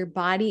 right? Because your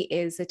body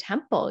is a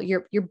temple.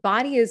 Your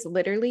body is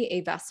literally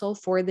a vessel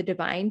for the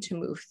divine to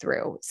move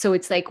through. So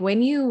it's like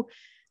when you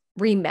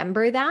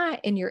remember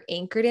that and you're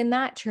anchored in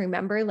that, to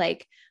remember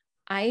like,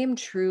 I am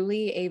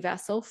truly a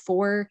vessel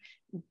for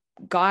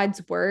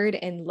God's word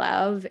and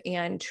love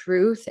and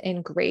truth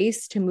and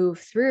grace to move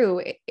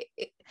through.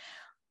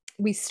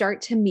 We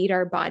start to meet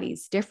our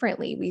bodies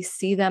differently. We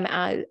see them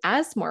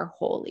as more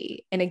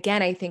holy. And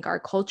again, I think our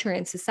culture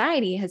and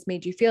society has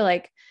made you feel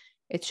like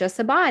it's just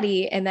a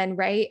body. And then,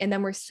 right. And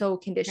then we're so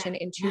conditioned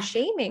into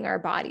shaming our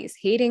bodies,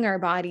 hating our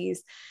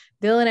bodies,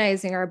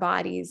 villainizing our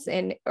bodies,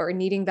 or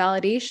needing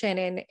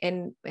validation.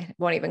 And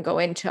won't even go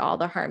into all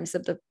the harms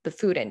of the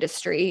food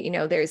industry.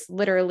 There's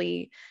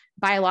literally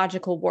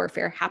biological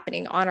warfare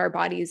happening on our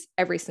bodies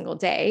every single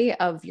day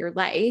of your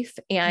life.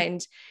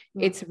 And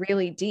it's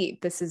really deep.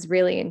 This is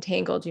really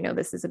entangled.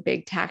 This is a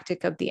big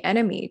tactic of the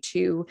enemy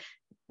to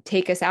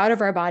take us out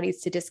of our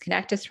bodies, to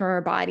disconnect us from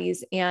our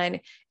bodies, and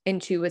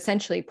to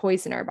essentially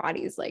poison our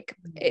bodies. Like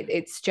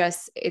it's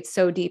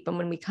so deep. And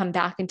when we come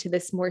back into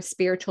this more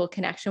spiritual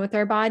connection with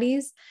our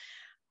bodies,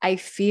 I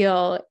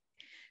feel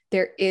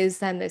there is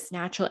then this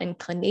natural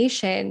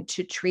inclination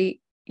to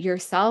treat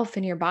yourself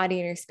and your body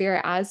and your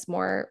spirit as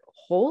more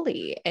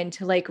holy, and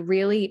to like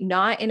really,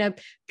 not in a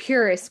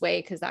purist way,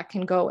 because that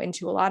can go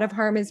into a lot of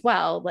harm as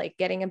well, like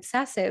getting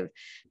obsessive,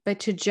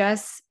 but to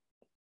just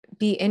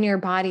be in your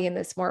body in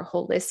this more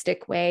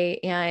holistic way,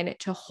 and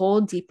to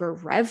hold deeper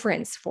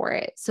reverence for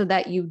it, so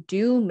that you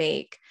do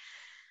make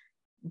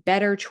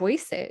better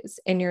choices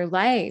in your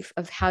life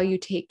of how you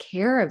take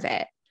care of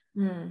it.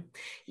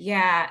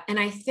 Yeah. And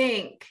I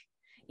think,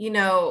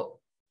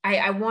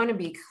 I want to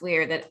be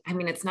clear that,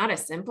 it's not a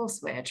simple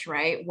switch,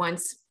 right?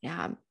 Once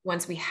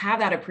we have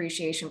that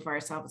appreciation for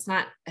ourselves, it's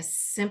not a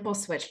simple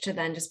switch to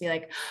then just be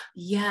like,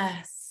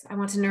 yes, I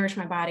want to nourish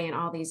my body in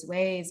all these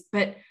ways.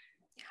 But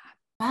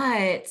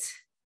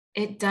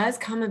it does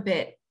come a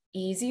bit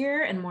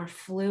easier and more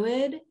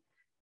fluid,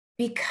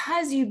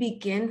 because you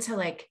begin to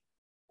like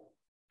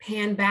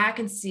pan back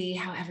and see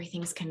how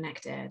everything's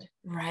connected,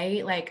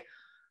 right? Like,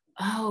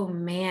 oh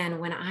man,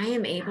 when I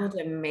am able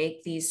to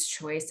make these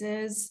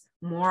choices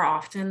more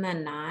often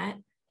than not,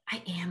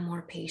 I am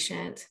more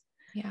patient.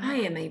 I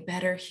am a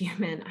better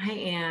human. I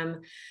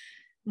am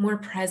more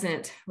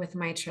present with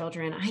my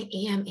children. I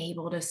am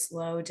able to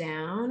slow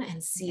down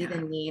and see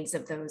the needs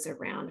of those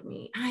around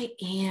me. I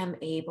am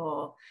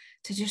able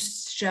to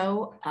just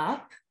show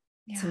up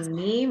to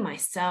me,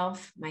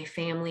 myself, my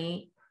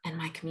family, and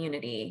my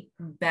community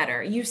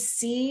better. You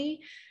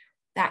see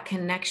that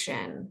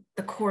connection,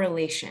 the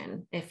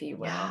correlation, if you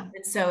will.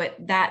 And so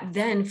that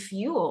then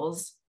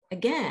fuels,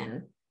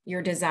 again,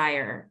 your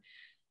desire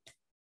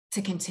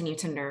to continue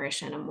to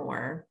nourish in a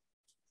more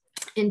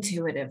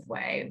intuitive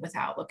way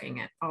without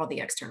looking at all the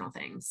external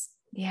things.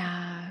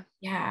 Yeah.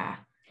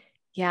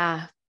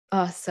 Yeah.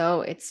 Oh,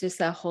 so it's just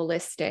a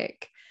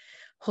holistic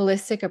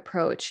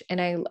approach.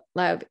 And I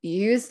love,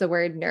 you use the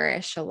word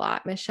nourish a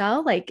lot,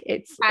 Michele. Like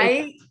it's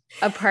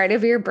a part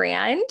of your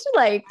brand.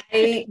 Like,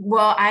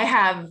 I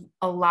have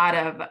a lot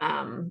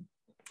of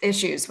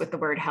issues with the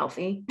word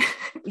healthy.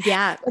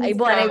 Yeah. I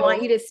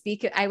want you to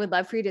speak. I would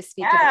love for you to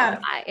speak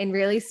about that and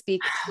really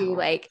speak to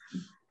like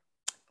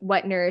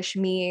what nourish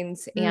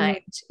means and,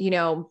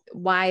 Mm,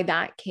 why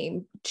that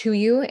came to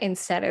you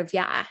instead of,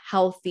 yeah,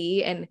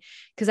 healthy. And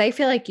because I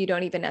feel like you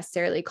don't even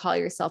necessarily call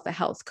yourself a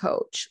health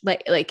coach.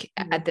 Like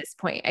at mm. this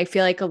point, I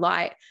feel like a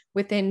lot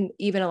within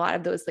even a lot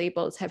of those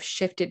labels have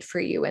shifted for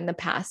you in the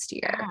past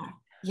year. Yeah.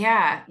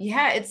 Yeah.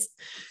 Yeah. It's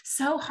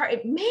so hard.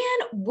 Man,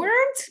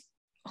 words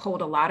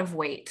hold a lot of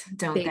weight,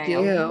 don't They they?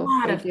 A do.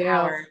 lot They of do.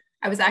 power.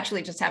 I was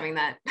actually just having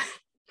that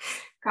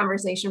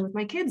conversation with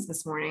my kids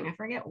this morning. I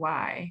forget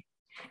why.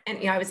 And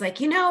I was like,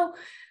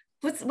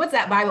 what's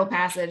that Bible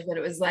passage that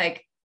it was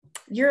like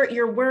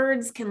your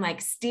words can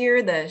like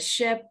steer the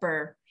ship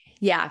or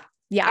Yeah. all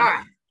Yeah.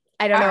 right,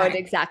 I don't all know it right.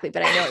 exactly,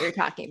 but I know what you're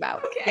talking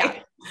about. Yeah.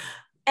 Okay.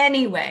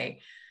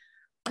 Anyway,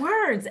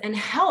 words and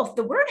health.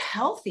 The word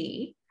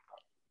healthy,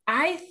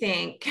 I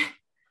think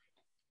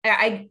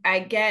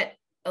I get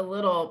a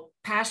little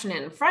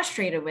passionate and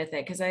frustrated with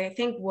it because I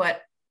think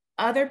what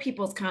other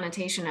people's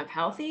connotation of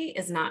healthy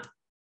is not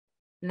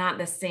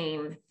the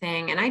same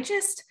thing. And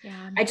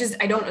Yeah. I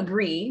don't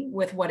agree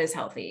with what is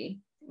healthy,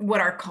 what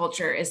our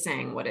culture is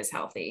saying, what is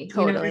healthy.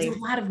 There's a Totally.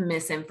 lot of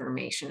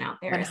misinformation out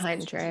there, 100.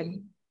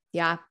 especially.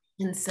 Yeah.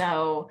 And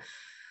so,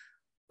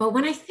 but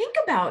when I think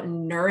about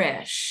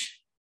nourish,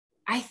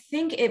 I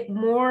think it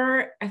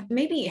more,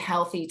 maybe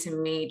healthy to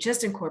me,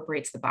 just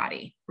incorporates the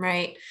body,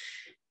 right?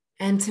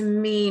 And to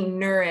me,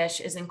 nourish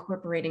is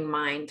incorporating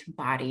mind,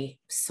 body,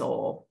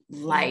 soul,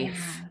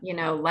 life.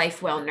 Yeah.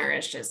 Life well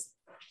nourished is,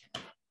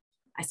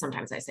 I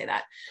say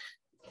that.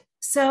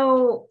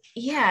 So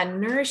yeah,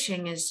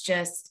 nourishing is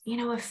just,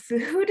 a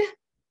food.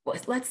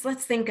 Let's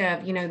think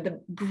of,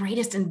 the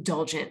greatest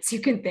indulgence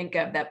you can think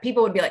of that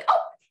people would be like, oh,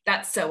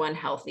 that's so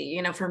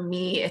unhealthy. For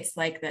me, it's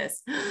like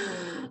this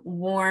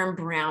warm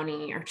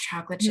brownie or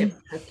chocolate chip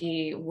Mm.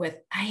 cookie with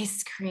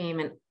ice cream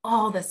and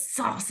all the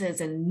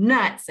sauces and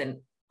nuts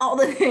and all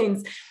the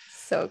things,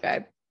 So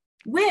good.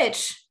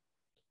 which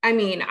I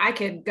mean, I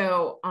could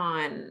go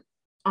on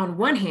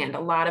one hand, a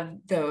lot of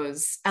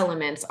those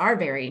elements are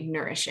very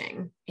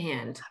nourishing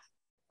and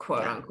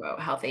quote Yeah. unquote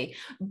healthy,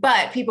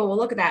 but people will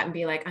look at that and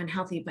be like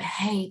unhealthy. But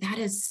hey, that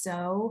is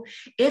so,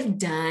 if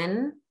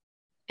done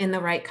in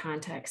the right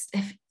context,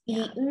 if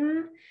Yeah.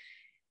 eaten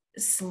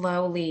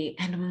slowly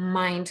and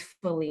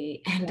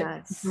mindfully and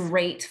Yes.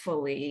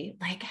 gratefully,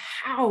 like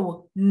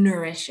how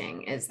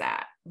nourishing is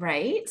that,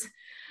 right?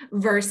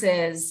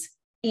 Versus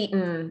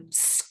eaten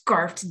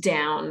scarfed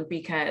down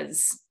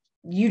because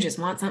you just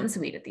want something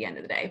sweet at the end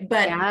of the day.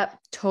 But Yeah.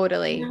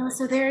 Totally.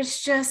 so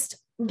there's just,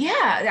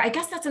 yeah, I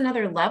guess that's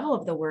another level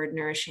of the word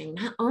nourishing.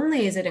 Not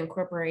only is it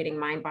incorporating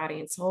mind, body,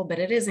 and soul, but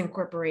it is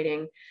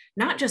incorporating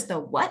not just the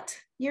what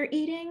you're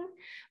eating,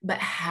 but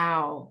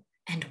how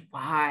and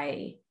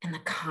why and the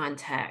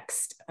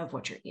context of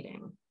what you're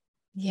eating.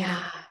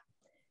 Yeah.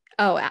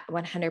 Oh,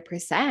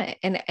 100%.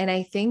 And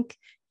I think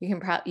you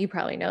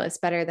probably know this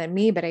better than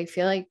me, but I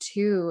feel like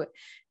too,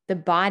 the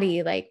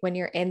body, like when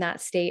you're in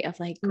that state of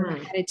like Mm.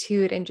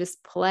 gratitude and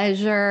just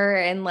pleasure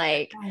and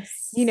like,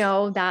 Yes.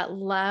 that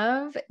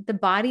love, the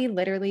body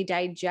literally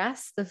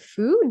digests the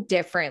food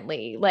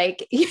differently.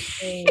 Like,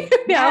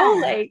 Yeah.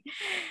 like,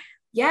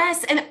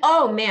 Yes. And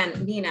oh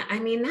man, Nina, I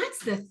mean, that's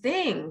the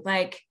thing.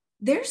 Like,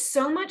 there's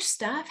so much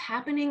stuff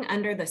happening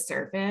under the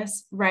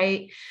surface,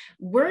 right?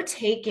 We're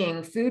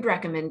taking food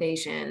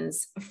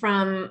recommendations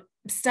from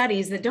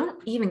studies that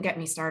don't even get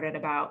me started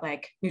about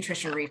like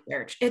nutrition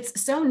research.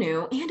 It's so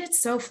new and it's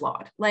so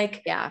flawed.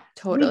 Like, yeah,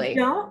 we totally.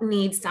 don't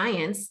need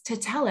science to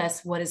tell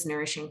us what is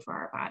nourishing for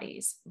our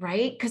bodies,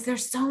 right? Because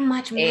there's so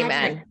much magic.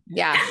 Amen.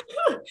 Yeah,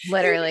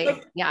 literally.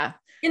 Like, Yeah.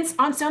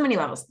 on so many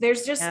levels.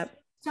 There's just Yep.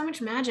 so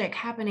much magic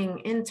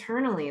happening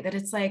internally that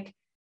it's like,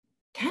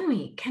 can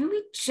we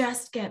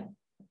just get,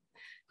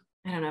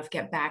 I don't know if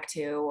get back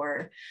to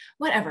or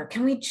whatever,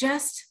 can we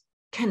just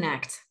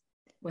connect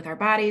with our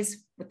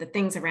bodies, with the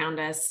things around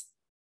us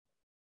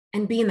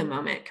and be in the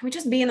moment? Can we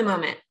just be in the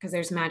moment? Because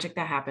there's magic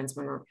that happens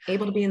when we're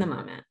able to be in the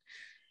moment.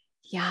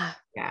 Yeah.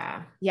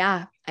 Yeah.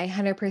 Yeah, I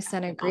 100%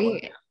 All of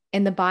agree.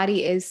 And the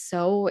body is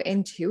so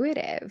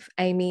intuitive.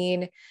 I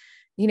mean,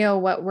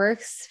 what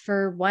works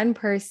for one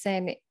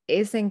person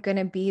isn't going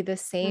to be the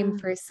same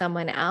it. for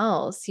someone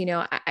else.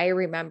 I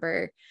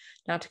remember,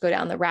 not to go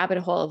down the rabbit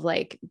hole of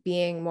like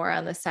being more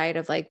on the side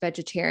of like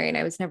vegetarian.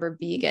 I was never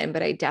vegan,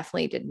 but I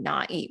definitely did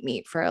not eat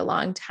meat for a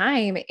long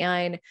time.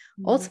 And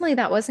Mm. ultimately,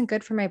 that wasn't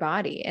good for my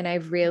body. And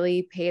I've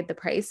really paid the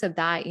price of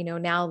that,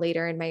 now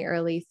later in my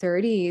early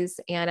 30s.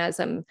 And as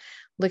I'm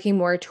looking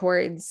more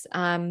towards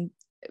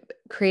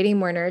creating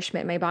more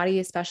nourishment in my body,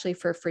 especially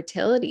for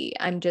fertility.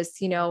 I'm just,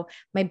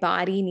 my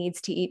body needs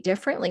to eat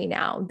differently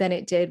now than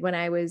it did when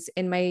I was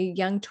in my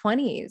young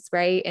 20s,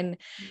 right? And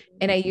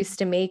I used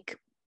to make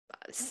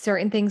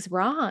certain things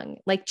wrong,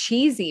 like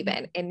cheese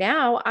even. And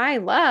now I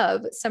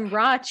love some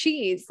raw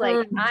cheese.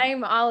 Like Mm.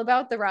 I'm all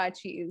about the raw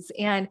cheese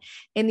and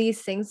in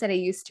these things that I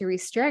used to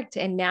restrict.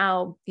 And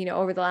now,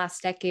 over the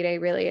last decade, I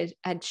really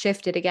had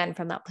shifted again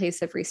from that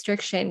place of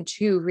restriction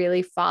to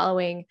really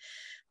following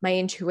my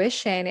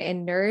intuition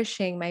and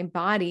nourishing my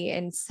body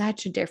in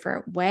such a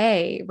different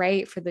way,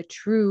 right? For the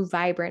true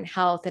vibrant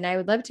health. And I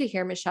would love to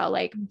hear, Michele,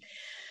 like,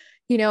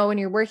 when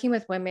you're working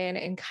with women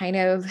and kind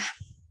of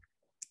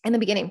in the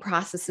beginning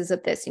processes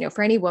of this,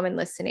 for any woman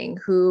listening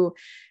who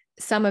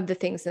some of the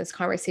things in this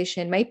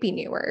conversation might be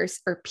new or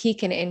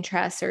pique an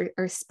interest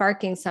or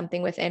sparking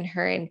something within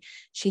her. And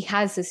she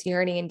has this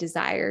yearning and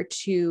desire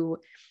to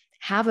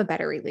have a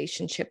better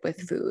relationship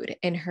with food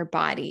in her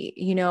body.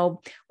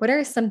 What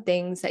are some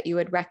things that you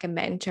would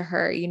recommend to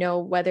her,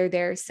 whether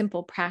they're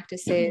simple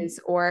practices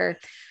or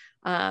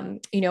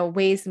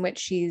ways in which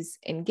she's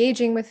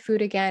engaging with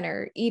food again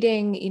or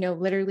eating,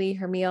 literally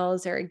her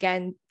meals, or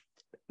again,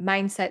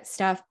 mindset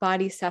stuff,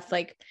 body stuff.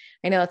 Like,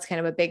 I know it's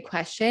kind of a big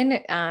question,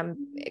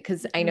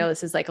 because I know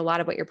this is like a lot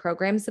of what your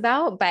program's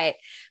about, but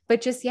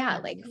just, yeah,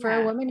 like for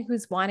a woman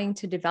who's wanting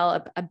to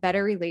develop a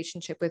better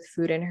relationship with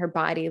food in her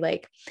body,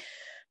 like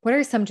what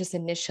are some just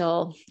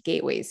initial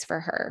gateways for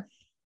her?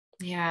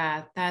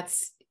 Yeah,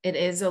 it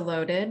is a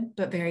loaded,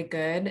 but very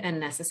good and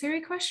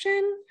necessary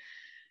question.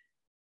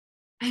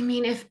 I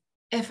mean,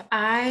 if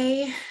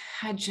I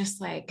had just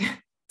like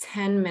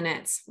 10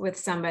 minutes with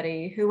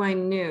somebody who I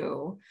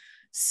knew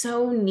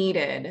so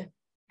needed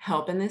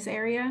help in this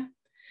area,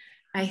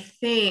 I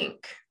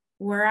think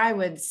where I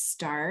would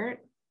start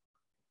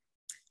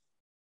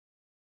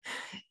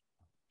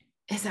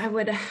is I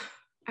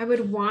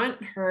would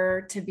want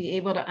her to be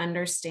able to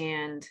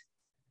understand,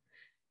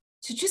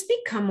 to just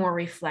become more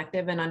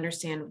reflective and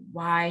understand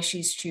why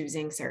she's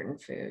choosing certain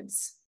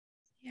foods.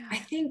 Yeah. I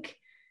think,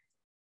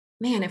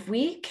 man, if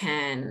we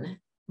can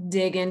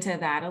dig into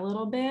that a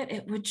little bit,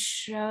 it would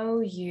show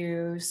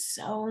you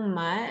so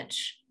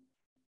much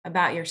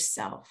about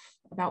yourself,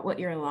 about what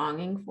you're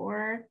longing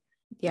for,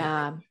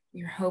 Yeah.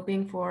 you're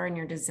hoping for, and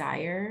your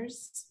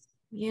desires,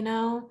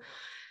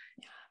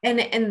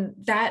 and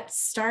that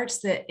starts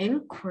the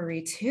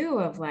inquiry too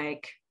of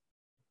like,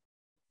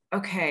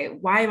 okay,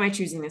 why am I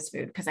choosing this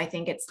food? Because I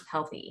think it's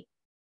healthy.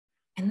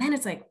 And then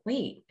it's like,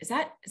 wait, is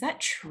that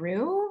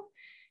true?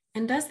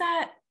 And does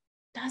that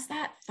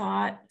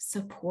thought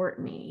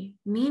support me?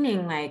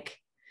 Meaning, like,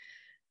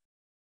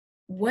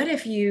 what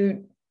if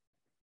you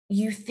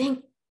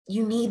think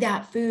you need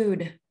that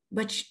food,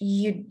 but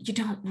you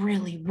don't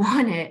really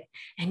want it,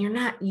 and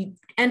you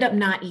end up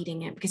not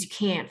eating it because you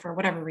can't for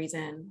whatever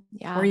reason,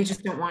 or you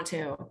just don't want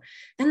to.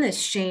 Then the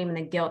shame and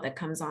the guilt that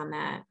comes on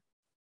that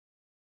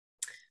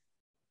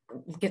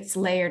gets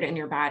layered in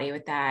your body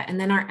with that. And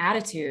then our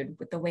attitude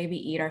with the way we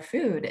eat our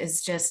food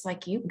is just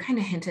like you kind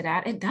of hinted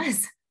at, it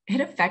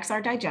affects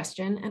our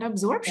digestion and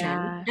absorption,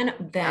 and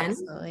then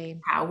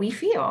absolutely how we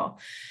feel.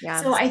 Yeah.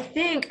 So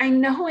I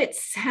know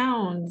it's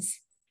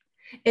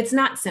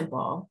not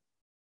simple.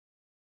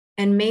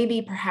 And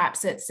maybe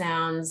perhaps it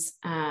sounds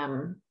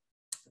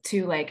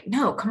to like,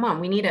 no, come on,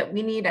 we need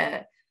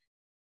a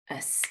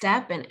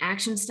step, an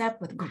action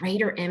step with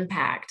greater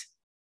impact.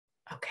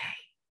 Okay.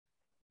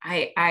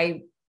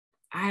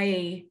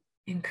 I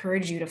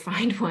encourage you to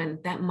find one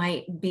that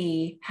might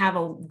have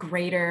a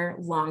greater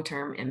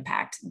long-term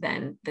impact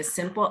than the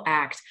simple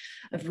act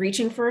of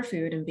reaching for a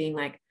food and being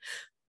like,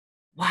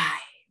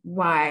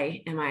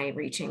 why am I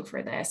reaching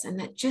for this? And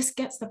that just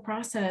gets the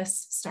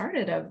process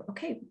started of,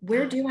 okay,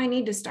 where do I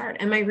need to start?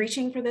 Am I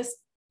reaching for this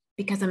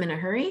because I'm in a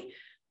hurry?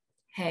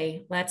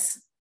 Hey, let's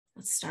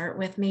start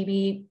with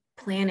maybe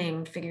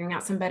planning, figuring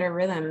out some better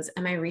rhythms.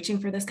 Am I reaching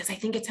for this because I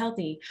think it's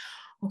healthy?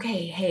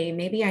 Okay, hey,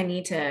 maybe I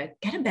need to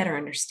get a better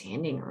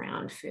understanding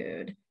around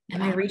food.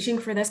 Am I reaching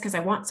for this because I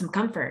want some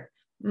comfort?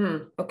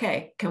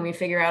 Okay, can we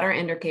figure out our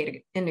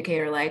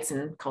indicator lights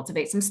and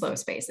cultivate some slow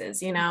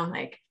spaces,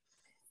 like.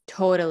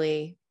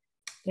 Totally.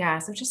 Yeah,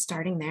 so just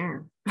starting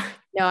there.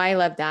 No, I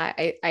love that.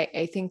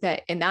 I think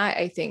that, and that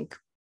I think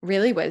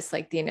really was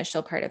like the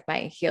initial part of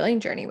my healing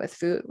journey with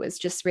food, was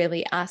just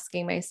really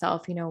asking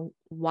myself,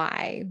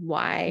 why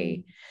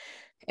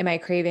am I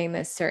craving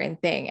this certain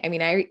thing? I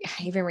mean, I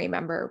even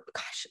remember,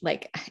 gosh,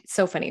 like it's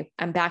so funny.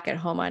 I'm back at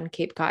home on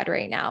Cape Cod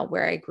right now,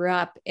 where I grew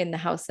up, in the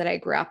house that I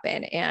grew up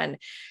in. And,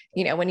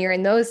 when you're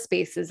in those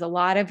spaces, a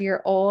lot of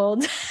your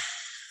old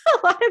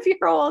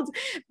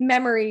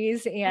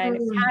memories and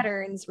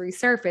patterns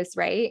resurface,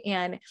 right?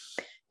 And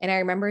I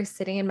remember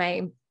sitting in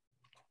my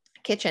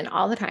kitchen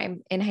all the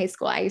time in high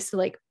school. I used to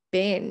like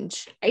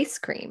binge ice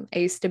cream. I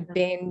used to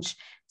binge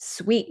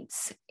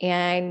sweets.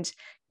 And,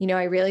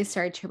 I really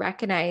started to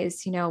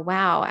recognize,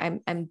 wow,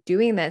 I'm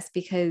doing this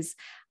because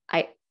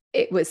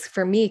it was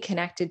for me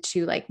connected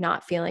to like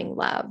not feeling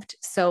loved.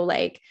 So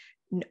like,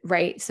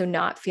 right. So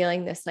not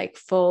feeling this like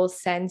full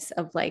sense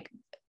of like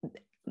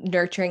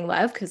nurturing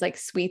love, because like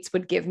sweets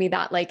would give me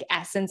that like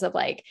essence of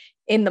like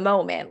in the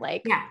moment,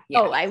 like,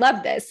 oh, I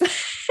love this.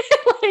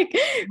 Like,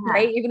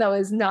 right. Even though it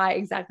was not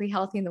exactly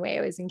healthy in the way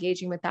I was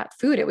engaging with that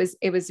food, it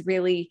was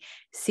really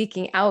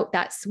seeking out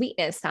that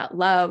sweetness, that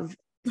love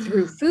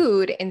through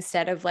food,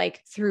 instead of like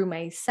through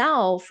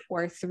myself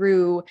or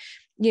through,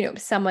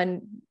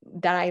 someone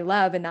that I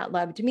love and that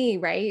loved me.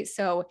 Right.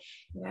 So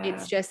Yeah.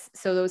 it's just,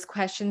 so those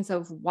questions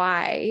of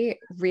why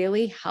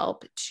really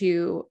help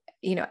to,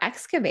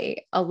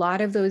 excavate a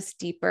lot of those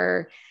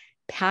deeper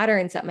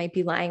patterns that might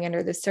be lying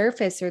under the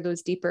surface, or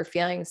those deeper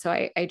feelings. So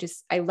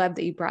I love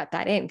that you brought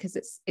that in, because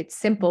it's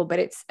simple, but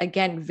it's,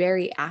 again,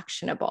 very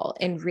actionable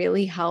and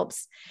really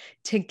helps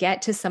to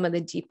get to some of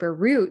the deeper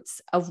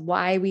roots of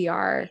why we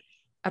are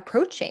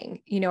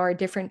approaching, our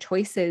different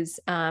choices,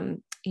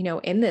 in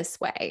this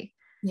way.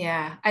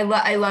 Yeah. I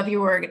love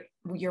your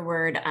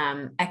word,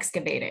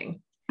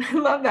 excavating. I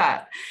love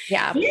that.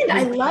 Yeah. And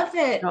I love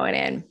that Going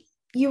in.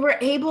 you were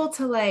able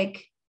to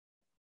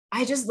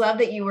I just love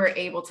that you were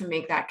able to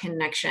make that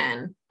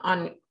connection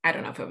on, I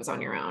don't know if it was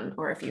on your own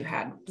or if you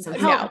had some No,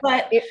 help,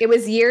 but it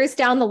was years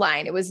down the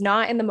line. It was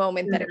not in the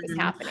moment that it was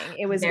happening.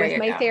 It was there with you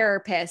my go.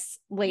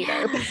 therapist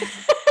later. Yeah.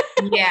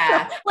 So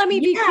Yeah. let me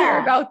be clear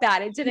Yeah. about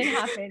that. It didn't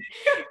happen.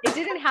 It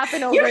didn't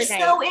happen You're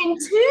overnight. so in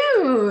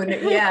tune.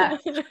 Yeah.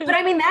 But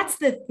I mean, that's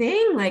the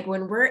thing. Like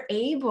when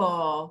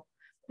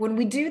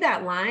we do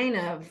that line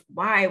of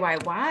why,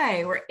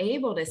 we're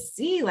able to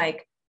see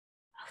like,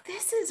 oh,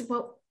 this is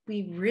what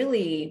we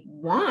really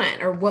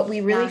want, or what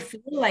we really Yeah.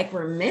 feel like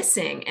we're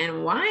missing.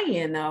 And why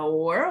in the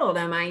world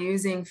am I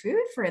using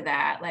food for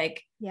that?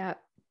 Like, Yeah.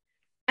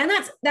 and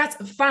that's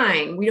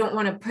fine. We don't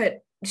want to put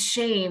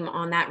shame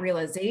on that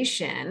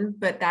realization,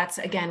 but that's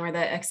again where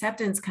the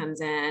acceptance comes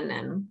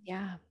in.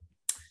 Yeah.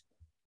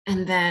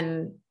 And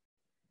then,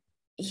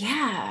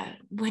 yeah,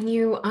 when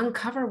you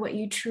uncover what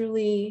you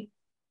truly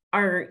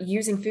are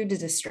using food to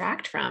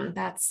distract from,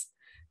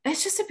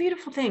 it's just a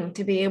beautiful thing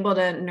to be able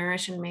to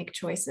nourish and make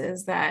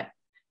choices that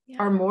Yeah.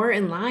 are more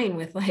in line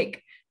with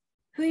like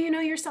who you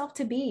know yourself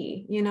to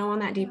be, on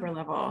that deeper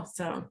level.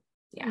 So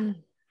yeah,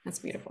 that's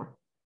beautiful.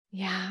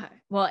 Yeah.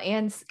 Well,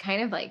 and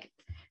kind of like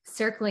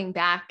circling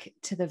back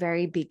to the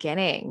very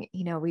beginning,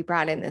 we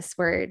brought in this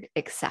word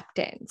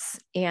acceptance,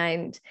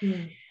 and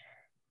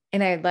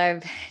I'd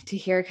love to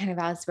hear kind of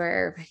as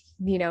we're,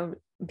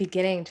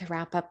 beginning to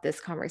wrap up this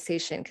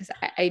conversation, because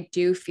I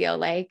do feel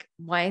like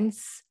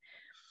once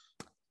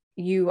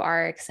you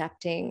are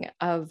accepting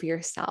of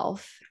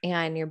yourself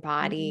and your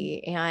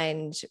body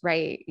and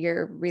right,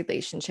 your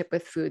relationship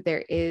with food,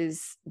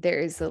 there's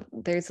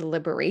a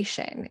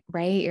liberation,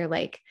 right? You're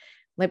like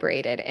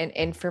liberated.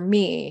 And for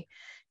me,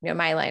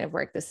 my line of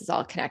work, this is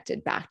all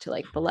connected back to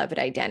like beloved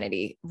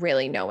identity,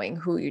 really knowing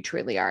who you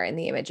truly are in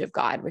the image of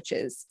God, which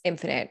is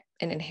infinite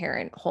and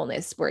inherent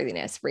wholeness,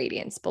 worthiness,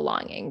 radiance,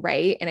 belonging,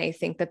 right? And I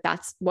think that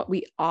that's what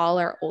we all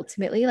are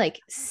ultimately like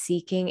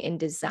seeking and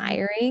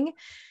desiring.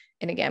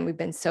 And again, we've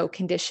been so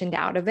conditioned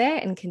out of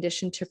it and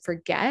conditioned to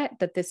forget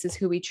that this is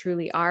who we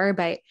truly are.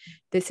 But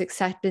this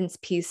acceptance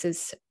piece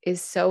is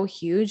so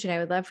huge. And I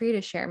would love for you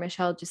to share,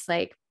 Michele, just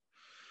like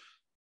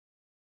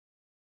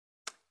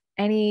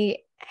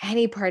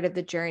any part of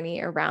the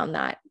journey around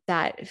that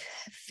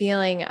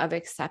feeling of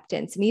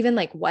acceptance, and even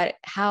like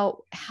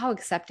how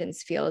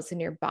acceptance feels in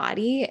your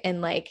body,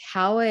 and like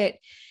how it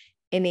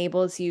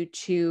enables you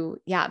to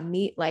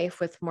meet life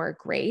with more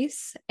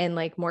grace and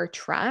like more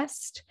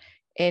trust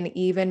and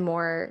even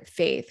more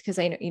faith. Because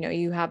I know,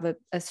 you have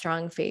a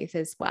strong faith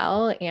as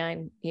well.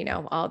 And,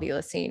 all of you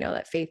listening,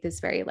 that faith is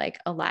very like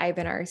alive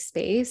in our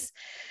space.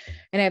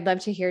 And I'd love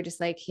to hear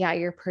just like,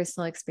 your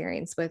personal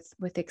experience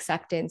with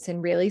acceptance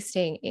and really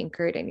staying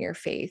anchored in your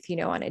faith,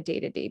 on a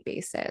day-to-day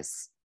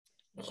basis.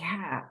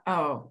 Yeah.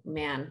 Oh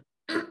man.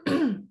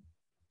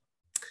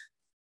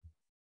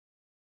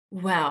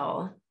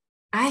 Well,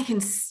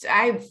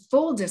 I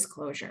full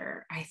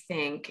disclosure, I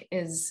think,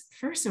 is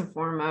first and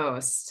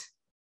foremost,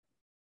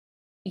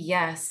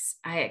 yes,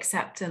 I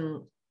accept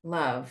and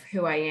love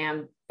who I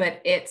am,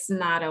 but it's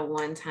not a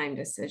one-time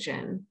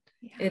decision.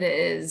 Yeah. It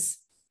is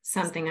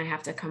something I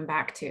have to come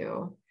back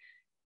to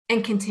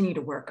and continue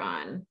to work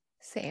on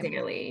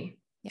daily.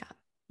 Yeah.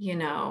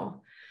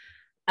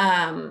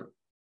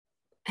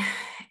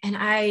 And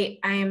I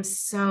am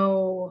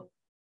so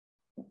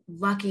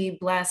lucky,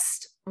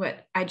 blessed.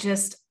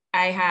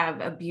 I have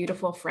a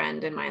beautiful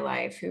friend in my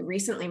life who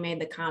recently made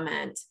the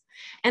comment,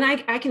 and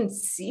I can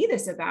see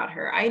this about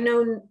her. I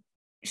know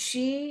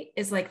she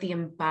is like the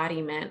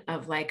embodiment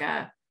of like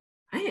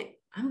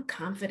I'm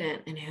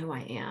confident in who I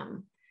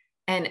am.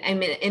 And I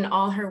mean, in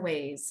all her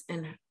ways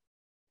and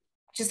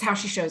just how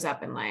she shows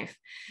up in life.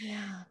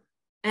 Yeah.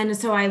 And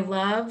so I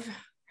love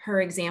her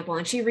example.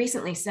 And she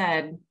recently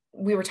said,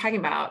 we were talking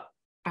about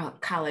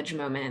college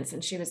moments,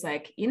 and she was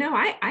like,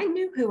 I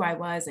knew who I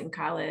was in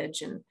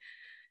college, and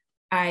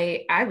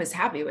I was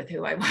happy with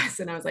who I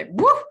was. And I was like,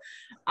 whoo,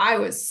 I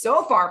was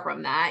so far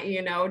from that,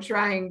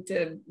 trying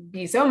to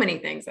be so many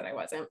things that I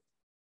wasn't.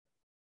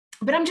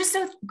 But I'm just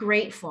so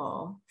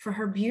grateful for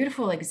her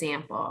beautiful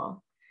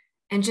example.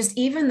 And just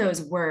even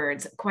those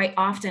words, quite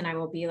often I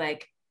will be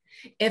like,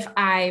 if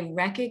I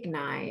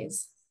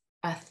recognize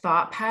a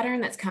thought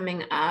pattern that's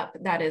coming up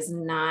that is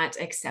not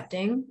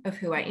accepting of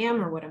who I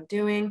am or what I'm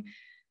doing,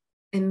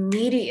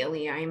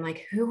 immediately I'm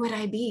like, who would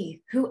I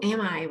be? Who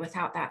am I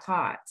without that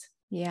thought?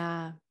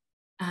 Yeah.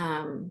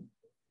 And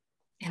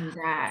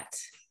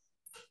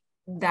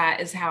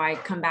that is how I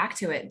come back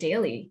to it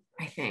daily,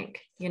 I think,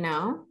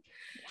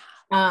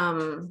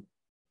 um,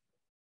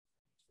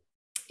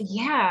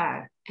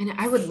 yeah. And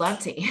I would love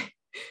to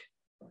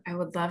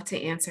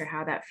answer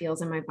how that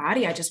feels in my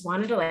body. I just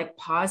wanted to like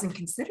pause and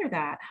consider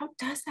that. How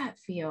does that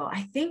feel?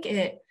 I think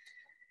it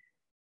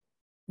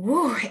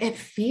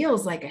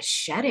feels like a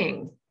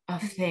shedding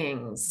of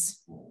things,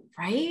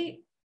 right?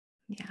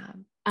 Yeah.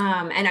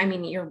 And I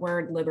mean your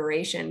word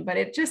liberation, but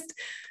it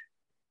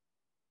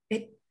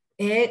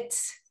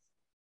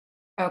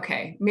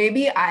okay,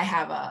 maybe I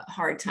have a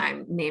hard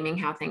time naming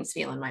how things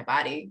feel in my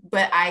body,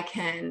 but I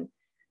can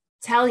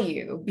tell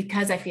you,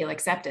 because I feel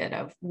accepted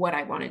of what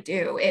I want to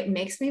do, it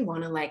makes me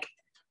want to like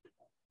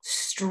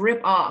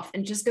strip off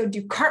and just go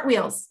do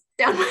cartwheels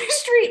down my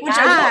street, which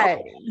I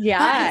won't. Yeah,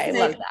 But it's I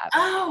love like, that.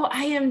 oh,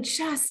 I am,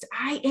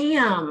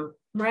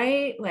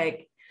 right?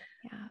 Like,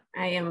 Yeah.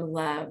 I am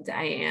loved.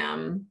 I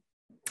am,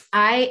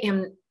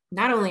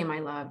 not only am I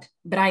loved,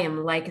 but I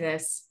am like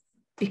this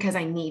because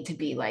I need to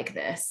be like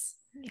this.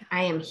 Yeah.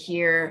 I am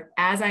here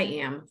as I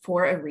am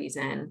for a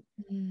reason.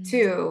 Mm.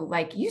 To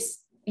like you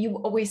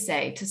always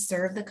say, to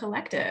serve the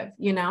collective,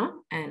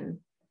 and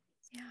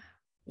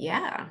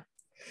yeah.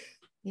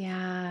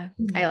 Yeah.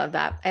 I love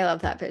that. I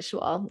love that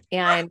visual.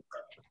 And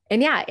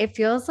yeah, it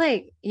feels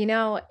like,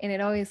 and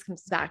it always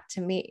comes back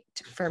to me,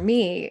 for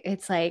me,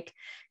 it's like,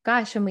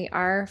 gosh, when we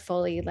are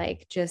fully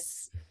like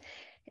just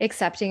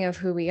accepting of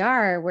who we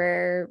are,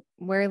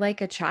 we're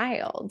like a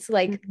child.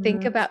 Like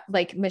think about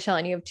like Michelle,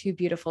 and you have two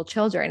beautiful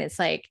children. It's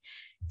like,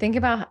 think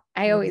about,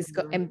 I always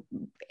go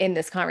in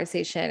this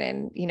conversation,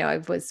 and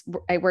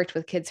I worked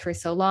with kids for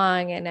so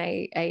long, and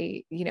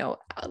I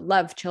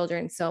love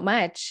children so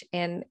much.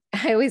 And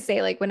I always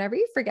say, like, whenever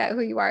you forget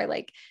who you are,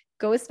 like,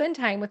 go spend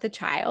time with a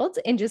child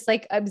and just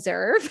like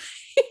observe,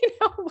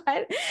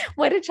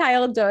 what a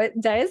child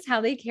does,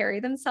 how they carry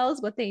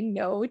themselves, what they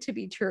know to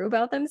be true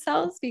about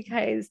themselves,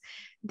 because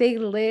they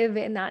live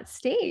in that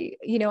state,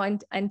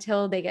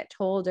 until they get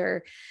told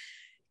or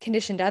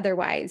conditioned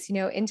otherwise,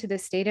 into the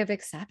state of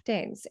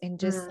acceptance. And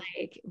just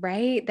like,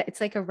 right, that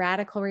it's like a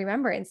radical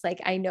remembrance. Like,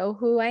 I know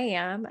who I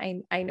am.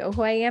 I know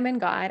who I am in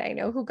God. I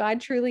know who God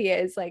truly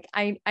is. Like,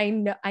 I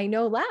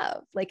know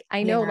love. Like,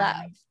 I know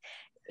love.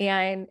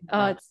 And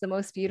it's the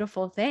most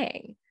beautiful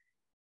thing.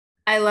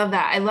 I love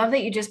that. I love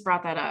that you just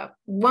brought that up.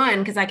 One,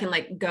 because I can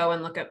like go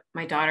and look at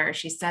my daughter.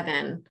 She's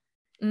 7,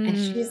 and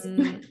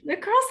the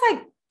girl's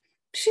like,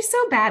 she's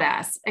so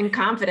badass and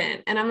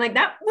confident. And I'm like,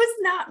 that was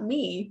not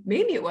me.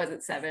 Maybe it was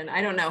at 7.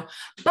 I don't know.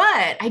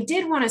 But I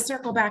did want to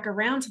circle back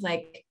around to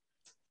like,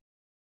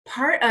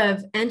 part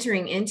of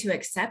entering into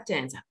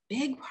acceptance, a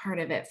big part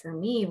of it for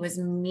me was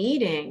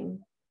meeting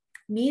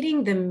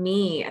the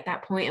me at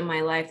that point in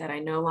my life that I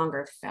no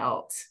longer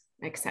felt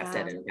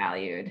accepted and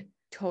valued.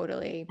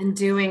 Totally. And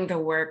doing the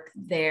work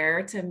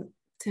there to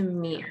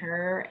meet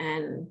her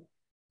and,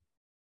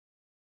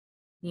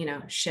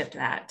 shift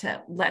that,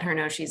 to let her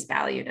know she's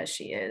valued as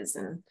she is.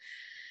 And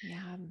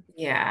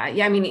yeah.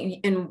 I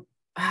mean, and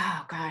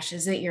oh gosh,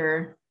 is it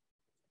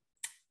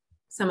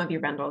some of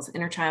your bundles,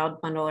 inner child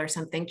bundle or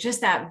something,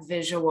 just that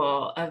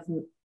visual of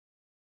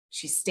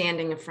she's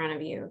standing in front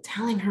of you,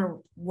 telling her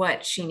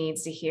what she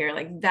needs to hear.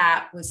 Like,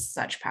 that was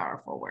such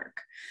powerful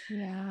work.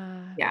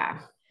 Yeah.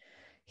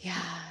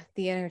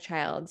 The inner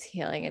child's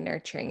healing and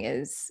nurturing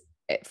is,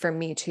 for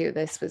me too,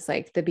 this was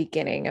like the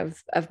beginning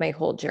of my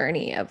whole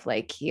journey of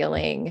like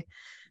healing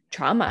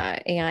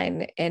trauma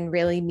and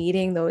really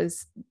meeting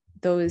those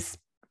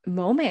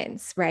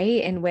moments,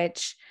 right, in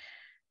which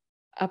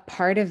a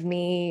part of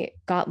me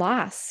got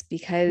lost,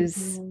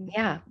 because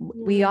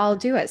we all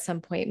do at some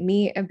point.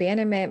 Me,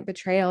 abandonment,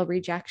 betrayal,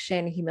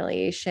 rejection,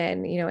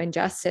 humiliation,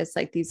 injustice,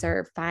 like these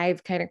are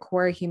 5 kind of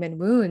core human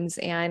wounds.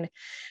 And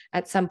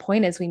at some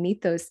point, as we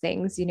meet those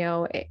things,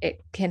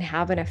 it can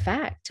have an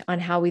effect on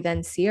how we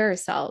then see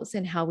ourselves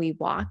and how we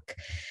walk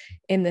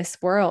in this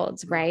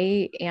world,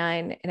 right?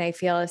 And I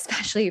feel,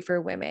 especially for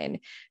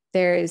women,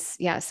 there's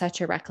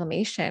such a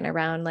reclamation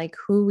around like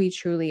who we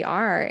truly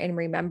are, and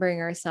remembering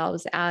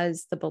ourselves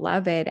as the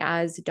beloved,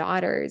 as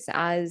daughters,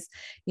 as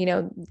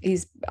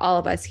these, all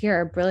of us here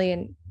are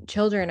brilliant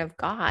children of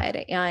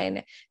God,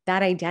 and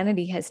that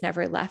identity has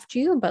never left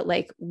you, but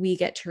like we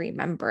get to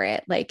remember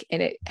it, like,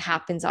 and it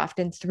happens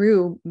often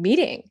through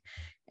meeting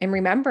and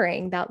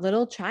remembering that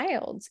little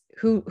child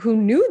who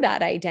knew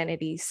that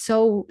identity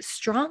so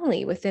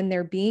strongly within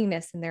their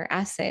beingness and their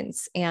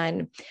essence.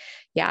 And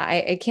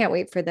I can't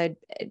wait for the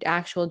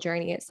actual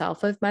journey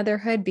itself of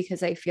motherhood,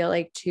 because I feel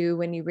like too,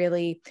 when you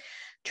really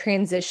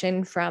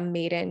transition from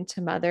maiden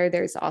to mother,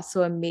 there's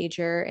also a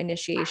major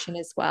initiation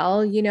as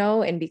well,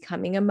 in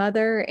becoming a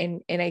mother.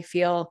 And I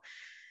feel,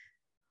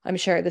 I'm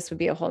sure this would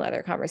be a whole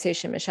nother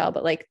conversation, Michelle,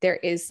 but like there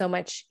is so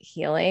much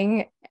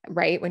healing,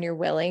 right, when you're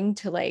willing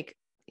to like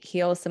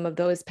heal some of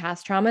those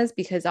past traumas,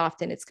 because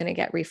often it's going to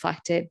get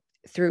reflected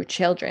through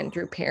children,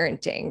 through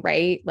parenting,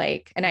 right?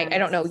 Like, and I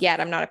don't know Yes.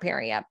 yet, I'm not a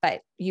parent yet,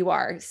 but you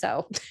are.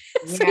 So,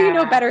 so you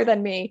know Yeah. better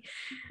than me.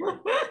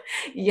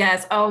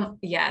 Yes. Oh,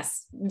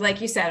 yes. Like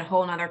you said, a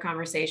whole nother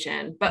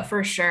conversation, but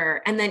for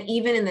sure. And then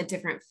even in the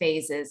different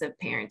phases of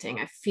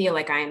parenting, I feel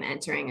like I am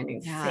entering a new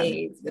Yeah.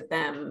 phase with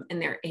them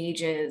and their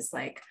ages.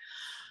 Like,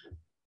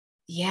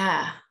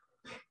 yeah,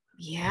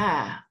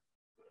 yeah.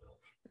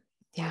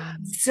 Yeah.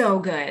 So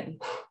good.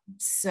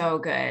 So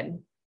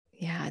good.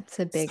 Yeah. It's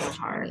a big So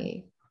hard.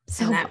 journey. And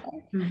So that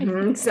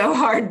hard. so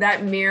hard.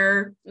 That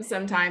mirror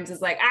sometimes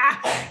is like,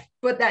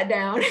 put that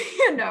down,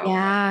 but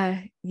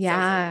Yeah. so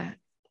Yeah.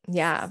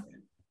 Yeah.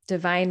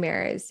 Divine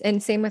mirrors.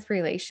 And same with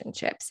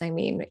relationships. I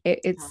mean,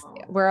 it's, oh,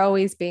 we're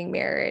always being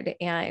mirrored.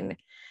 And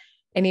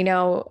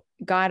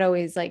God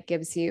always like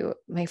gives you,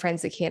 my friend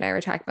Zaki and I were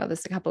talking about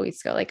this a couple of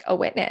weeks ago, like a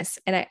witness.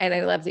 And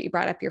I love that you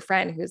brought up your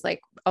friend who's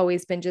like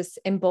always been just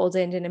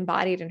emboldened and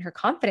embodied in her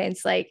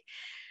confidence. Like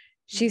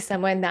she's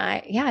someone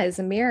that, yeah, is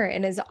a mirror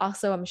and is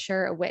also, I'm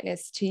sure, a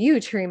witness to you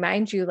to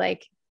remind you,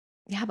 like,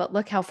 yeah, but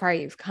look how far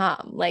you've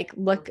come. Like,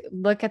 look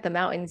at the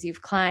mountains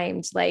you've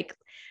climbed. Like,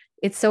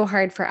 it's so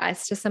hard for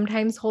us to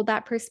sometimes hold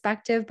that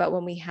perspective. But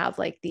when we have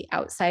like the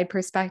outside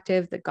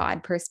perspective, the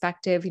God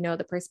perspective,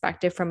 the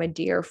perspective from a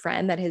dear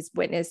friend that has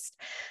witnessed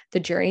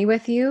the journey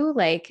with you,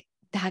 like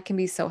that can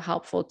be so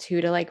helpful too,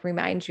 to like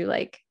remind you,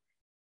 like,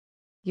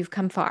 you've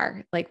come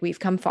far, like we've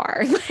come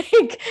far.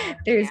 Like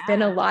there's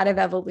been a yeah, lot of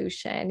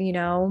evolution.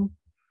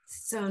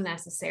 so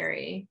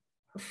necessary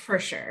for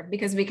sure.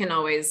 Because we can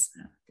always,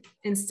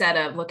 instead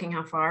of looking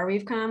how far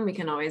we've come, we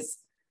can always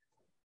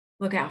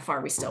look how far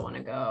we still want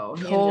to go.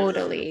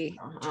 Totally,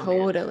 Oh man.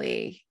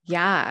 totally.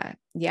 Yeah.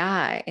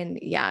 Yeah. And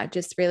yeah,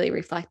 just really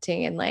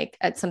reflecting. And like,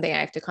 that's something I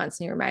have to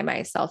constantly remind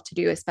myself to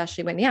do,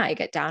 especially when, yeah, I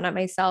get down on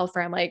myself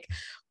or I'm like,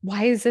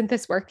 why isn't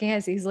this working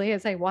as easily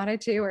as I wanted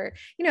to? And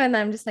then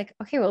I'm just like,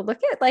 okay, well, look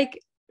at like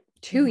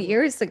 2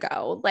 years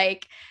ago,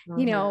 like,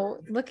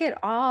 Mhm. look at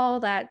all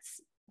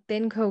that's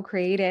been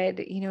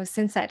co-created,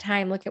 since that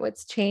time. Look at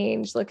what's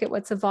changed, look at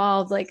what's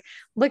evolved, like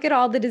look at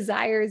all the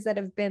desires that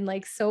have been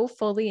like so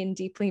fully and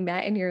deeply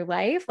met in your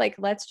life. Like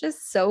let's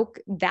just soak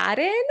that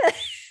in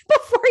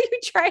before you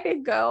try to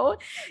go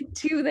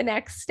to the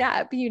next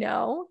step.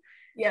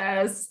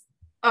 Yes.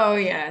 Oh,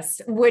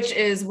 yes. Which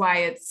is why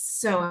it's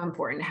so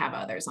important to have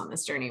others on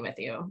this journey with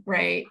you,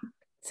 right?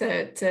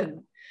 To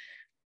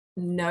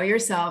know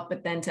yourself,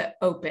 but then to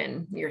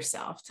open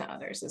yourself to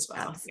others as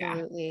well. Yeah.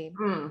 Absolutely.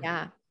 Mm,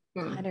 Yeah.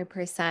 mm.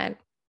 100%.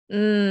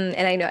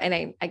 And I know,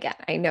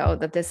 I know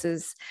that this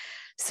is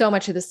so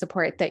much of the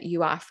support that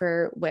you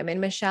offer women,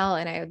 Michele.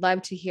 And I would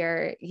love to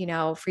hear,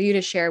 for you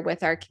to share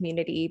with our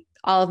community.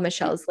 All of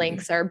Michelle's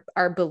links are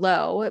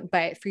below,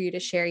 but for you to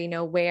share,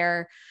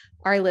 where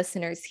our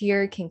listeners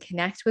here can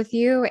connect with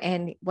you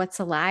and what's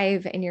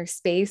alive in your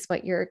space,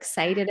 what you're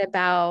excited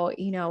about,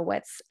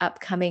 what's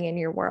upcoming in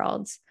your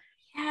world.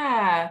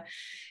 Yeah.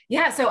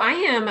 Yeah. So I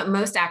am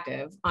most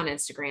active on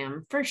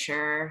Instagram for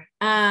sure.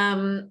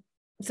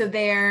 So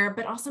there,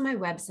 but also my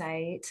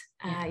website.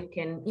 Yeah. You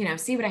can,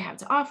 see what I have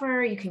to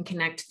offer. You can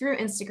connect through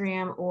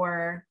Instagram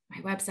or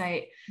my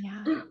website.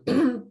 Yeah.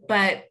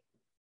 But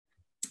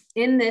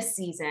in this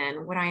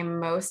season, what I'm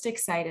most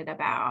excited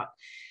about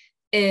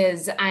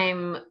is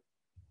I'm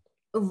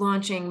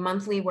launching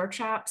monthly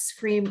workshops,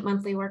 free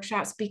monthly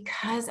workshops,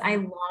 because I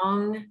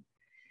long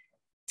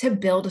to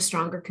build a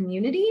stronger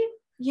community,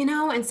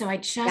 and so I Yeah.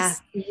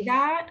 just see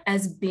that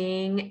as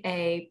being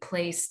a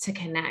place to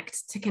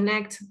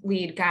connect,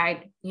 lead,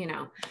 guide.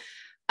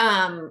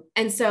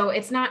 And so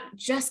it's not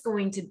just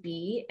going to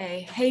be a,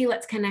 hey,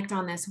 let's connect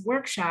on this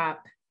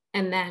workshop,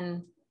 and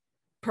then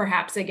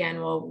perhaps again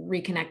we'll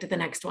reconnect at the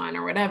next one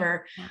or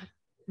whatever. Yeah.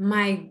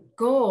 My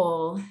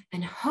goal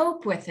and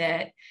hope with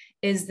it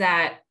is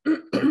that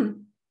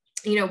when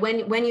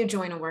you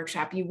join a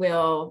workshop, you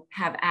will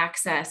have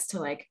access to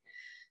like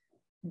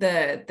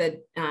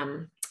the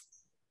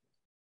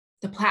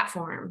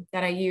platform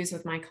that I use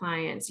with my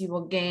clients. You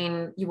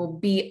will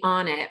be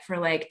on it for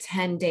like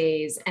 10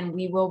 days, and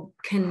we will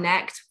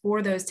connect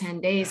for those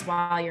 10 days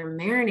while you're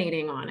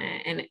marinating on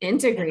it and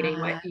integrating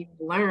what Yeah. you've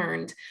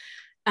learned.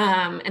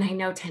 And I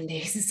know 10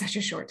 days is such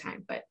a short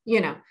time, but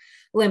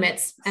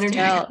limits,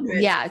 energetic Still,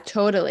 limits. yeah,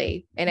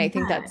 totally. And I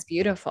think Yeah. that's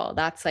beautiful.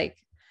 That's like,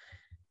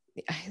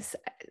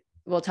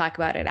 we'll talk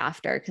about it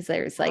after because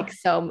there's like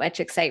so much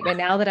excitement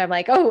now that I'm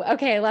like, oh,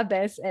 okay, I love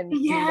this. And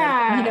you know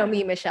Yeah.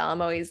 me, Michele,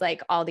 I'm always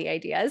like all the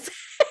ideas.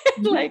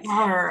 You Like,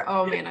 are.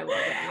 Oh man, I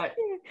love that.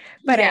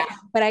 but Yeah.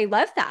 I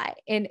love that.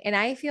 And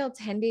I feel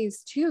 10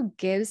 days too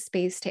gives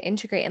space to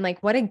integrate, and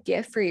like what a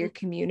gift for your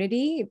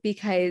community,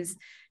 because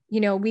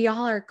we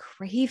all are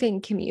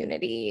craving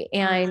community.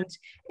 And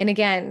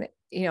again,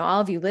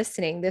 all of you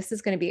listening, this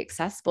is going to be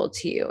accessible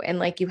to you. And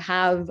like you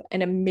have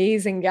an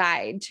amazing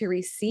guide to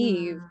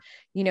receive,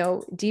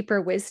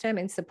 deeper wisdom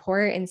and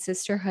support and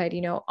sisterhood,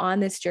 on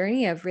this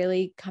journey of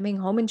really coming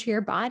home into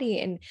your body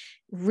and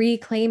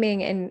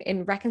reclaiming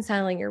and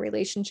reconciling your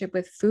relationship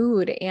with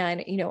food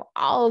and,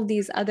 all of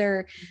these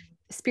other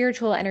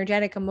spiritual,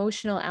 energetic,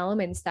 emotional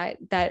elements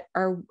that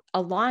are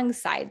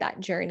alongside that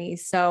journey.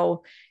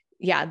 So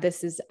yeah,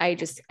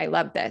 I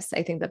love this.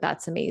 I think that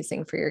that's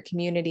amazing for your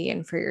community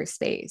and for your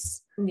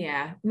space.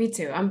 Yeah, me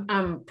too.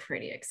 I'm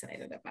pretty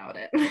excited about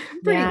it.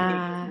 Pretty,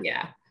 Yeah,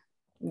 yeah. I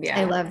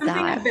Yeah. love Something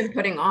that. I've been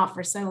putting off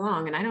for so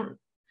long and I don't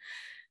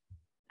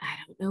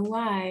know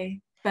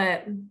why.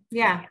 But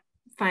yeah,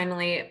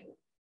 finally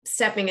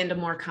stepping into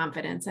more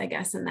confidence, I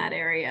guess, in that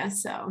area.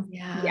 So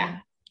yeah, Yeah.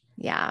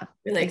 Yeah.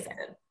 really I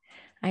excited.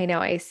 I know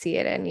I see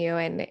it in you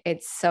and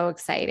it's so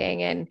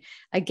exciting. And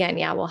again,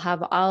 yeah, we'll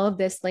have all of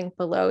this link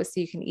below so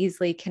you can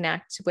easily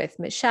connect with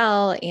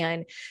Michele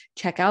and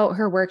check out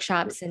her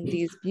workshops and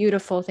these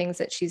beautiful things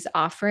that she's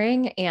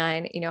offering.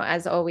 And,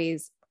 as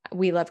always,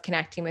 we love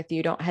connecting with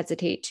you. Don't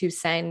hesitate to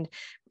send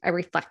a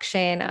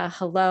reflection, a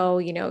hello,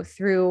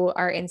 through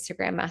our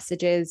Instagram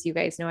messages. You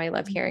guys know I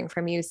love hearing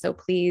from you. So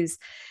please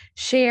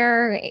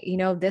share,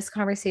 this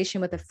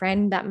conversation with a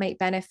friend that might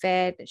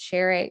benefit,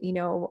 share it,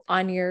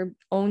 on your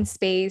own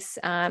space.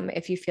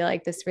 If you feel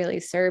like this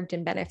really served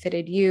and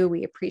benefited you,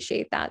 we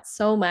appreciate that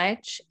so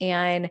much.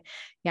 And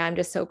yeah, I'm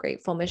just so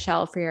grateful,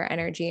 Michele, for your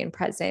energy and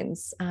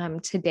presence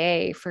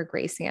today, for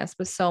gracing us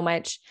with so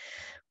much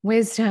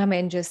wisdom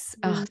and just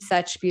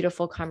such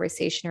beautiful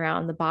conversation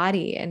around the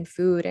body and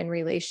food and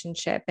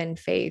relationship and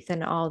faith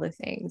and all the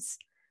things.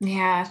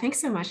 Yeah, thanks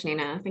so much,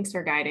 Nina. Thanks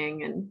for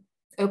guiding and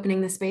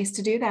opening the space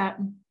to do that.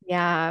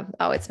 Yeah.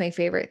 Oh, it's my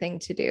favorite thing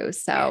to do.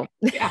 So,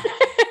 Yeah.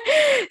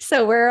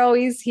 so we're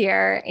always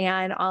here.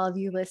 And all of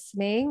you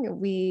listening,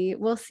 we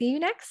will see you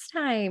next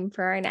time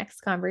for our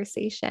next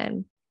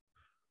conversation.